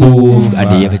ada booth,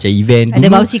 ada yang macam event. Ada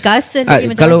dulu, bausi kasen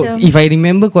lagi kalau macam-macam. if I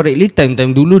remember correctly, time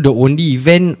dulu the only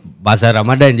event Bazar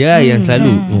Ramadan je lah yang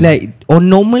selalu. Like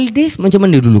on normal days macam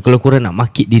mana dulu kalau korang nak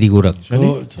market diri korang?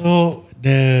 So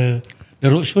the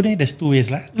roadshow ni there's 2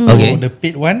 ways lah. Okay. So the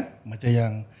paid one macam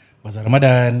yang Bazar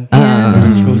Ramadan,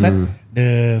 show kan.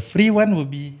 The free one will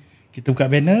be kita buka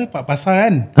banner Pak Pasar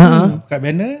kan. Buka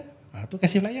banner, tu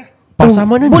kasih flyer. Pasar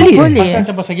mana tu? Boleh. Pasar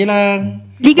macam Pasar Gelang.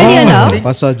 Legally allowed?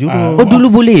 Pasar Jurong. Dulu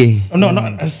boleh. No,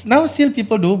 now still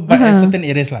people do, but at certain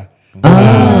areas lah.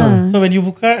 So when you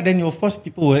buka, then of course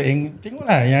people will tengok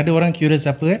lah yang ada orang curious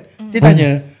apa kan. Dia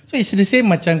tanya. So it's the same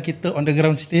macam kita on the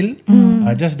ground still,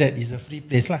 just that is a free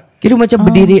place lah. Kira macam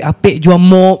berdiri apik jual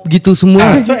mop gitu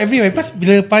semua. So everywhere. Pas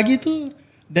bila pagi tu,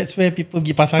 that's where people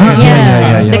pergi pasar kan.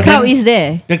 The crowd is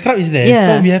there. The crowd is there.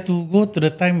 So we have to go to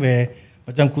the time where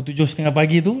macam pukul 7:30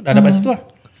 pagi tu dah dapat situ lah.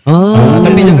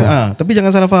 Tapi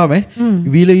jangan salah faham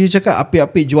bila you cakap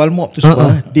apik-apik jual mop tu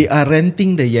semua, they are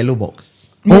renting the yellow box.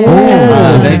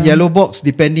 Dan yellow box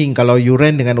depending, kalau you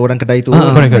rent dengan orang kedai tu,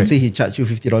 let's say he charge you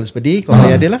 $50 per day, kau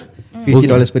bayar dia lah $50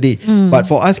 per day. But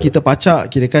for us, kita pacak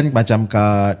kira kan macam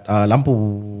kat lampu,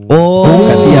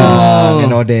 kat tiang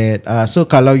and all that. So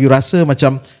kalau you rasa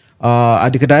macam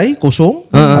ada kedai kosong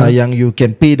yang you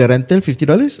can pay the rental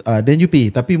 $50, then you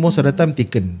pay. Tapi most of the time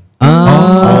taken.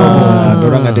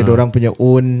 Dorang ada dorang punya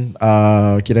own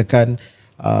kirakan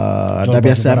dah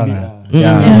biasa ambil.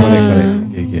 Correct.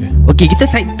 Okay, kita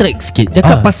side track sikit.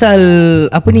 Cakap pasal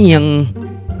apa ni yang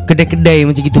kedai-kedai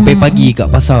macam gitu pagi-pagi kat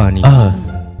pasar ni.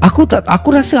 Aku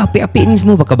rasa apik-apik ni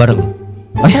semua pakai barang.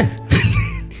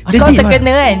 Kau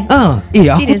terkena kan?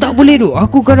 Aku tak boleh tu.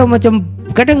 Aku kadang macam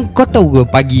kadang kau tahu ke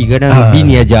pagi kadang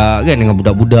bini ajak kan dengan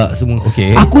budak-budak semua.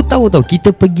 Okay. Aku tahu kita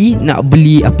pergi nak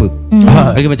beli apa.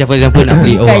 Okay, macam for example nak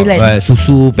beli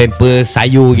susu, pampers,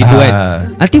 sayur gitu kan.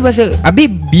 Nanti pasal habis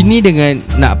bini dengan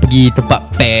nak pergi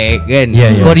tempat pack kan.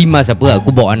 Kau rimas apa,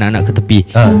 aku bawa anak-anak ke tepi.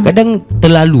 Kadang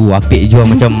terlalu apik jual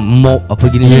macam mop apa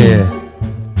gini.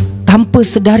 Tanpa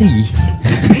sedari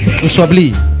Susah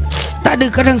beli. tak ada,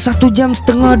 kadang 1 jam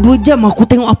setengah 2 jam aku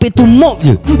tengok apik tu mop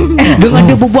je. Dengan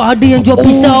dia berbuat, ada yang jual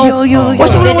pisau.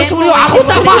 Masya-Allah, masya-Allah. Aku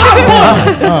tak faham pun.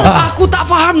 Aku tak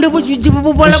faham dia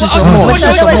berbual apa.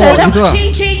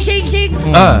 Cing.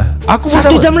 Aku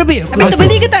 1 jam lebih. Habis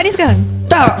terbeli ke tak ni sekarang?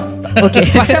 Tak. Okay.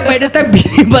 Pasal by the time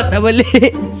bini tak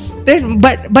balik. Then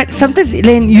but sometimes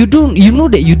like, you know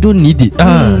that you don't need it.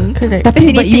 Correct.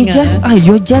 Tapi but you just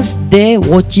you're just there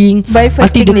watching. Buy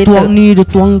first Nanti thing dia tuang ni, dia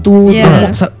tuang tu.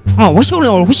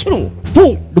 Masya-Allah.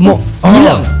 Demok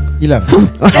hilang.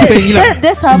 Apa yang hilang?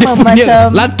 Dia sama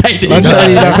macam lantai dia.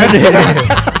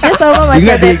 Dia sama macam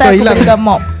Ingat data aku hilang. belikan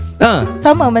mop.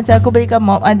 Sama macam aku belikan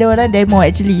mop. Ada orang demo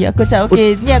actually. Aku cakap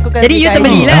okay, ni aku akan Jadi you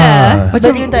terbelilah. Macam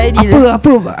Beli untuk Aidi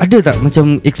apa ada tak macam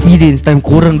experience time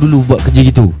korang dulu buat kerja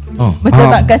gitu? Macam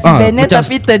nak kasih banner macam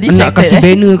tapi terdistracted. nak kasih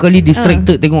banner kali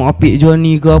distracted tengok apik jual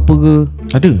ni ke apa ke.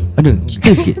 Ada.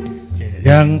 Cerita sikit.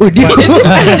 Yang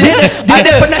Dia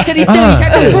ada pernah cerita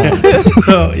Isyada.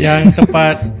 so, yang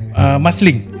tempat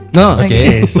Masling.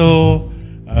 Okay. So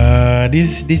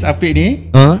this apik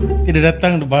ni dia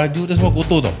datang, baju dia semua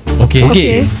kotor tau.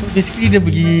 Okay. So basically dia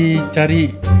pergi cari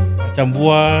macam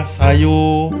buah,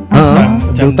 sayur,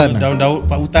 macam hutan lah. daun-daun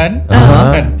pak hutan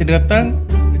kan. Dia datang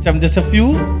macam just a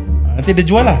few, nanti dia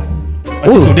jual lah.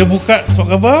 Lepas tu dia buka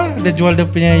surat khabar, dia jual dia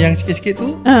punya yang sikit-sikit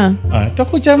tu. Tu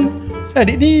aku macam,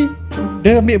 adik ni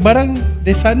dia ambil barang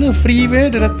dari sana free dia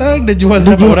datang, dia jual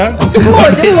sama orang.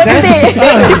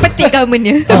 Dia petik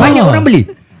government. Banyak orang beli.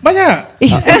 Banyak.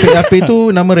 Apik tu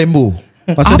nama Rainbow.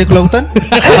 Pasal dia keluar hutan.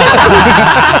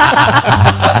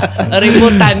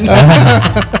 Rembutan.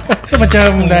 So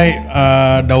macam like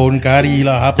daun kari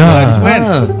lah, apa lah semua kan.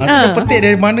 Aku petik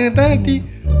dari mana nanti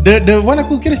the one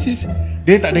aku kira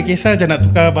dia tak ada kisah macam nak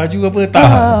tukar baju apa tak.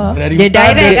 Dari Dia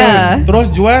hutan, direct terus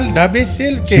jual, dah habis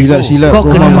sale. Okay, Silat Kau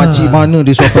rumah kena- makcik mana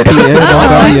dia suap petik daun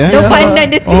kari Dia pandai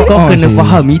dia tu. Kau kena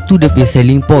faham itu dia punya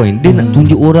selling point. Dia nak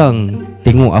tunjuk orang,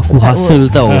 tengok aku hustle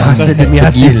tau. Hasil demi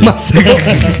hasil.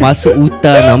 Masuk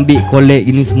hutan, ambil collect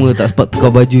ini semua, tak sempat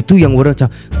tukar baju tu yang orang macam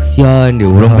kesian dia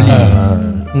orang beli.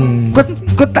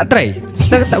 Kau tak try?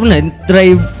 Tak pernah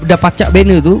try dah pacak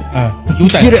banner tu?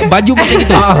 Kira baju pakai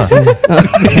gitu.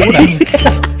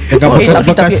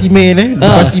 Bekas simen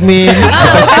bekas simen,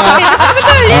 bekas cat.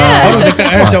 Baru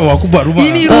cakap macam aku buat rumah.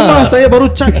 Ini rumah saya baru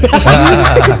cat.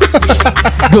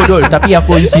 Dol, tapi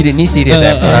aku serius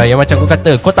yang macam aku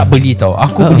kata, kau tak beli tau.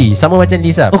 Aku beli. Sama macam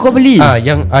Lisa. Oh, kau beli?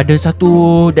 Yang ada satu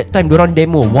that time diorang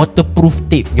demo waterproof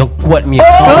tape yang kuat ni.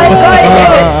 Oh my god.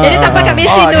 Jadi tampal kat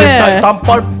mesin tu. Dia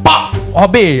tampal pak.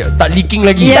 Habis tak leaking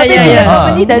lagi. Ya.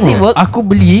 Beli does it work? Aku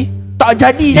beli tak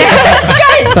jadi.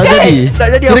 Tak jadi. Tak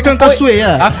jadi. Kira kan kau sway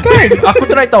lah. Aku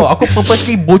try tau. Aku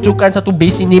purposely bocorkan satu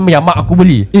basin ni yang mak aku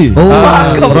beli. Orang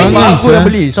Mak aku ni, yang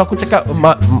beli. So aku cakap,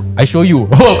 mak, I show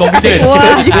you. Oh, confidence.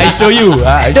 I show you.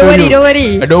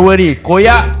 Don't worry.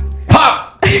 Koyak,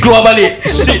 pap, keluar balik.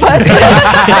 Shit.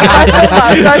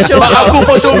 Mak aku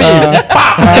pun show me.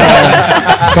 Pap.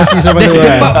 kasih sama dia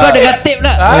orang. Kau dengan tape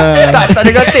tak? Tak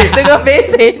dengan tape. Dengan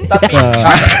besin.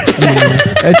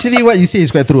 Actually what you say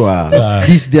is quite true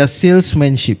This their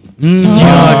salesmanship.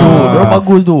 Diorang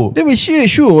bagus tu. Dia mesti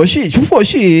sure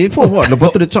for what? Lepas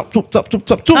tu dia cap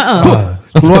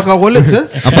keluarkan wallet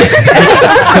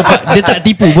Dia tak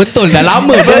tipu. Betul, dah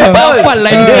lama dia hafal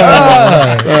line dia.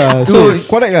 So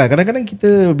correct lah. Kadang-kadang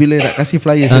kita bila nak kasih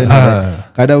flyers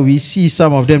kadang we see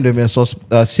some of them, their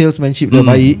salesmanship dia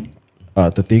baik,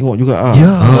 tertengok juga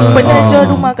Pernah jual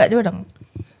rumah kat diorang?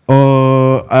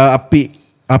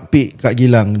 Apik kat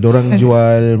Gilang. Diorang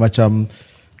jual macam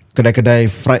kedai-kedai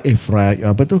fried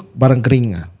apa tu, barang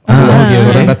kering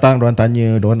Diorang datang, diorang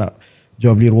tanya, diorang nak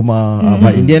jual beli rumah.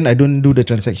 But in the end I don't do the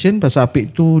transaction. Pasal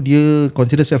Apik tu dia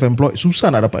consider self-employed,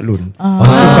 susah nak dapat loan. So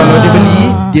kalau dia beli,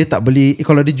 dia tak beli.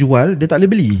 Kalau dia jual, dia tak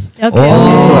boleh beli.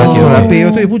 Kalau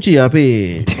Apik tu puci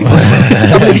Apik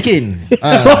tak boleh bikin.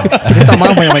 Dia tak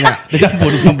maaf banyak-banyak. Dia campur.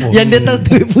 Yang dia tahu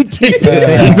tu puji.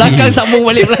 Belakang sambung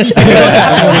balik Melayu.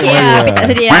 Okey lah. Apik tak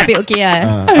sedih. Apik okey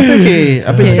lah.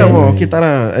 Apik cakap okay tak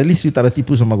lah, at least you tak ada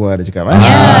tipu sama gua. Dia cakap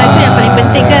Itu yang paling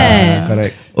penting kan.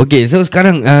 correct. Okay, so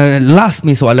sekarang last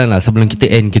ni soalan lah sebelum kita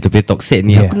end kita punya talk set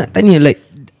ni. Aku nak tanya like,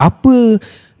 apa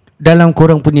dalam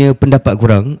korang punya pendapat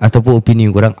korang ataupun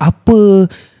opinion korang, apa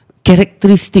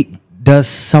karakteristik does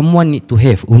someone need to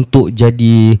have untuk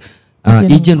jadi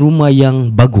ejen rumah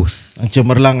yang bagus?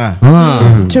 Cemerlang lah.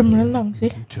 Cemerlang sih.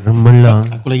 Cemerlang.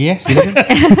 Aku lagi silakan.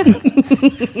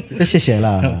 Kita share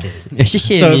lah.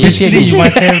 So basically you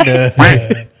must have the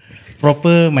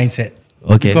proper mindset.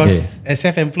 Okay. Because as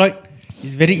self-employed,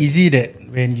 it's very easy that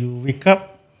when you wake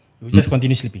up, you just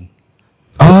continue sleeping.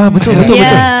 Betul.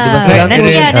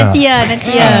 Nanti ya.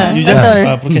 You just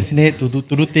procrastinate to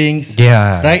do things.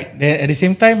 Yeah. Right. Then at the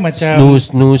same time macam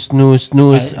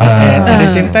Snooze. And at the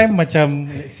same time macam,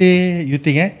 let's say you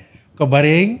think kau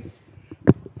baring,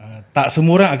 tak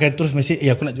semua orang akan terus mesej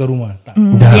aku nak jual rumah. Tak.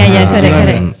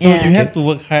 Correct. So you have to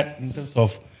work hard in terms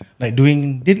of like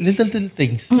doing little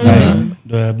things,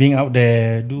 like being out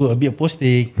there, do a bit of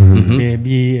posting,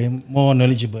 be more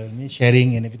knowledgeable,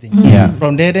 sharing and everything.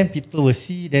 From there, then people will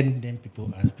see, then people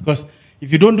ask. Because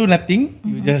if you don't do nothing,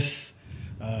 you just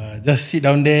sit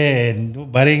down there and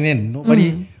baring, then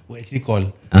nobody will actually call.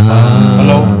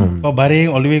 Kalau kau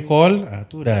baring all the way call,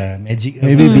 tu dah magic.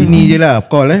 Maybe bini je lah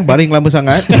call baring lama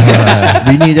sangat.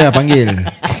 Bini je lah panggil.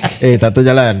 Tak tahu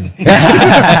jalan.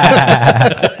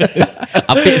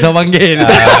 Apik saya panggil.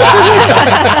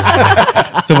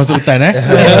 So masuk hutan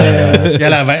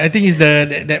Yalah, but I think it's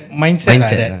that mindset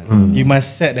lah, that you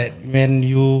must set that when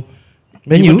you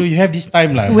have this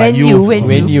time lah. When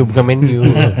you bukan menu.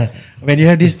 When you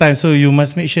have this time, so you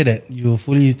must make sure that you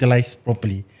fully utilize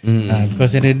properly.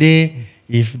 Because at the end of the day,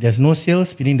 if there's no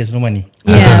sales, meaning there's no money.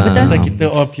 Betul. So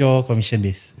kita all pure commission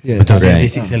based. Betul, right.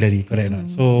 Basic salary, correct not?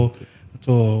 So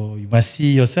you must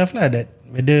see yourself lah, that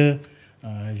whether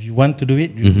if you want to do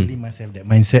it, you really must have that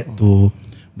mindset to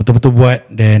betul-betul buat,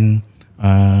 then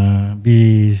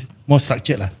be more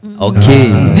structured lah. Okay.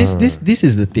 This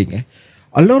is the thing.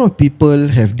 A lot of people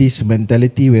have this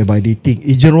mentality whereby they think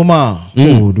ejen rumah,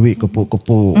 duit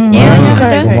kepuk-kepuk,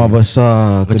 rumah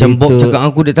besar, Macam Bob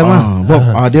cakap aku dia tamah. Bob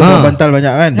dia bawa bantal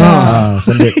banyak kan.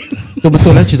 Sendik. Itu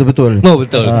betul lah, cerita betul.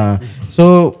 Betul.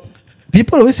 So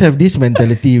people always have this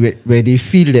mentality where they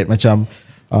feel that macam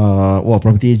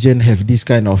property agent have this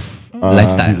kind of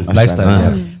lifestyle.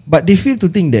 But they feel to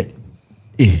think that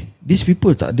these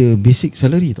people tak ada basic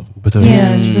salary tau. Betul.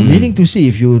 Meaning to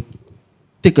say, if you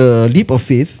take a leap of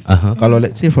faith, kalau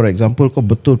let's say for example kau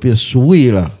betul punya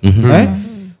suai lah,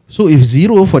 so if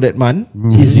zero for that month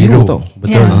is zero tau.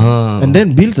 Betul. And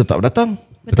then bill tetap datang.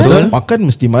 Betul. Makan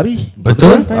mesti mari.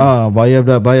 Betul.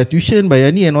 Bayar tuition,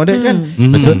 bayar ni and all that kan.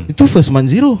 Betul. Itu first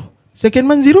month zero, second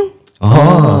month zero,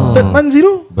 third month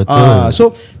zero. Betul.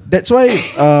 So that's why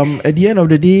at the end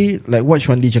of the day, like what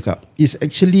Shwandi cakap, is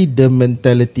actually the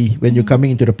mentality when you're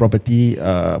coming into the property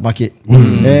market,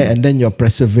 and then your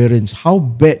perseverance, how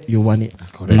bad you want it.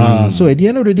 So at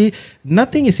the end of the day,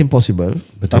 nothing is impossible.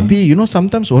 Tapi you know,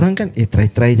 sometimes orang kan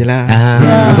try je lah.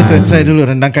 Aku try dulu,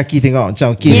 rendang kaki tengok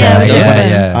macam okay.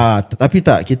 Tapi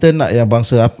tak, kita nak yang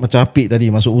bangsa macam Apik tadi,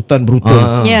 masuk hutan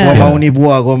brutal. Gua mau ni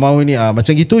buah, gua mau ni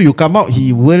macam gitu. You come out,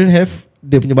 he will have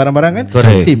dia punya barang-barang kan.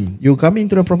 Same, you come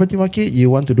into the property market,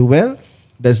 you want to do well,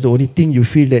 that's the only thing you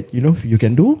feel that you know you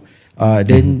can do,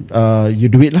 then you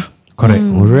do it lah. Correct.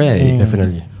 Alright.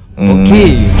 Definitely.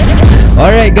 Okay.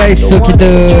 Alright guys, so kita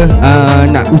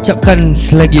nak ucapkan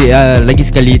lagi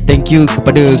sekali thank you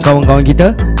kepada kawan-kawan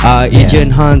kita,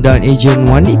 Ejen Han dan Ejen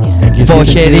Wani, for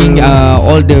sharing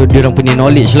all diorang punya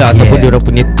knowledge lah, ataupun diorang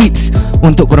punya tips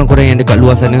untuk korang-korang yang dekat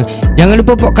luar sana. Jangan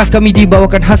lupa podcast kami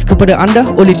dibawakan khas kepada anda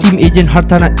oleh tim ejen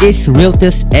hartanah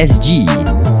AceRealtorsSg.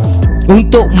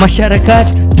 Untuk masyarakat,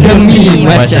 demi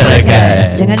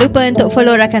masyarakat. Jangan lupa untuk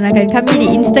follow rakan-rakan kami di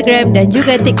Instagram dan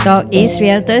juga TikTok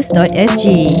AceRealtorsSg.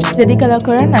 Jadi kalau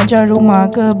korang nak jual rumah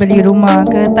ke, beli rumah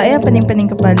ke, tak payah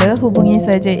pening-pening kepala, hubungi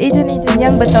saja ejen-ejen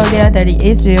yang bertauliah dari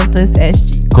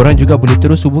AceRealtorsSg. Korang juga boleh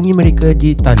terus hubungi mereka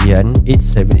di talian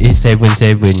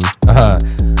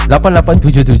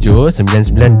 8877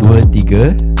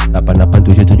 9923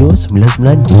 8877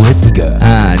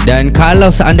 9923. Dan kalau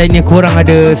seandainya korang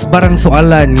ada sebarang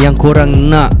soalan yang korang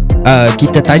nak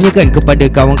kita tanyakan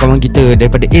kepada kawan-kawan kita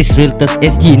daripada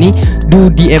AceRealtorsSg ni, do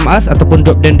DM us ataupun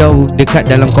drop them down dekat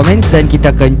dalam komen, dan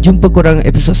kita akan jumpa korang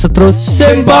episod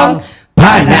seterusnya Sembang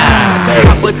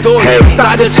Panas. Betul,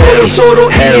 tak ada soro-soro,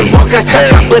 ini podcast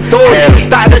cakap betul.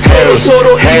 Tak ada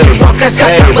soro-soro, ini podcast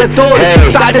cakap betul.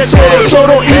 Tak ada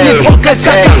soro-soro, ini podcast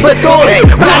cakap betul.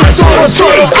 Tak ada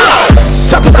soro-soro,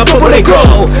 siapa-siapa boleh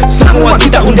go, semua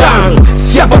kita undang.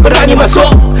 Siapa berani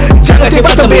masuk, jangan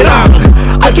sebat terberang.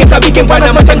 Al-Kisah bikin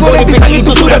panas macam goreng pisang,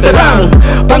 itu sudah terang.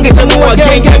 Panggil semua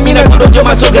geng-geng minat duduk, jom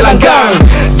masuk gelanggang.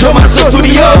 Jom masuk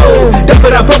studio, dan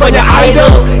berapa banyak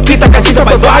idol, kita kasih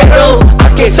sampai viral.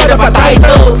 sikit saya dapat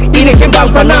title. Ini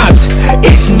Sembang Panas,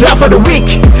 it's laugh of the week.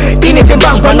 Ini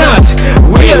Sembang Panas,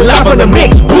 real laugh on the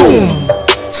mix. Boom.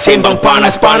 Sembang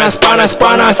panas, panas, panas,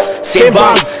 panas.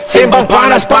 Sembang, sembang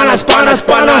panas, panas, panas,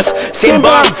 panas.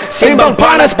 Sembang, sembang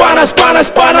panas, panas, panas,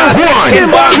 panas.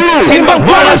 Sembang, sembang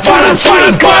panas, panas,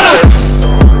 panas, panas.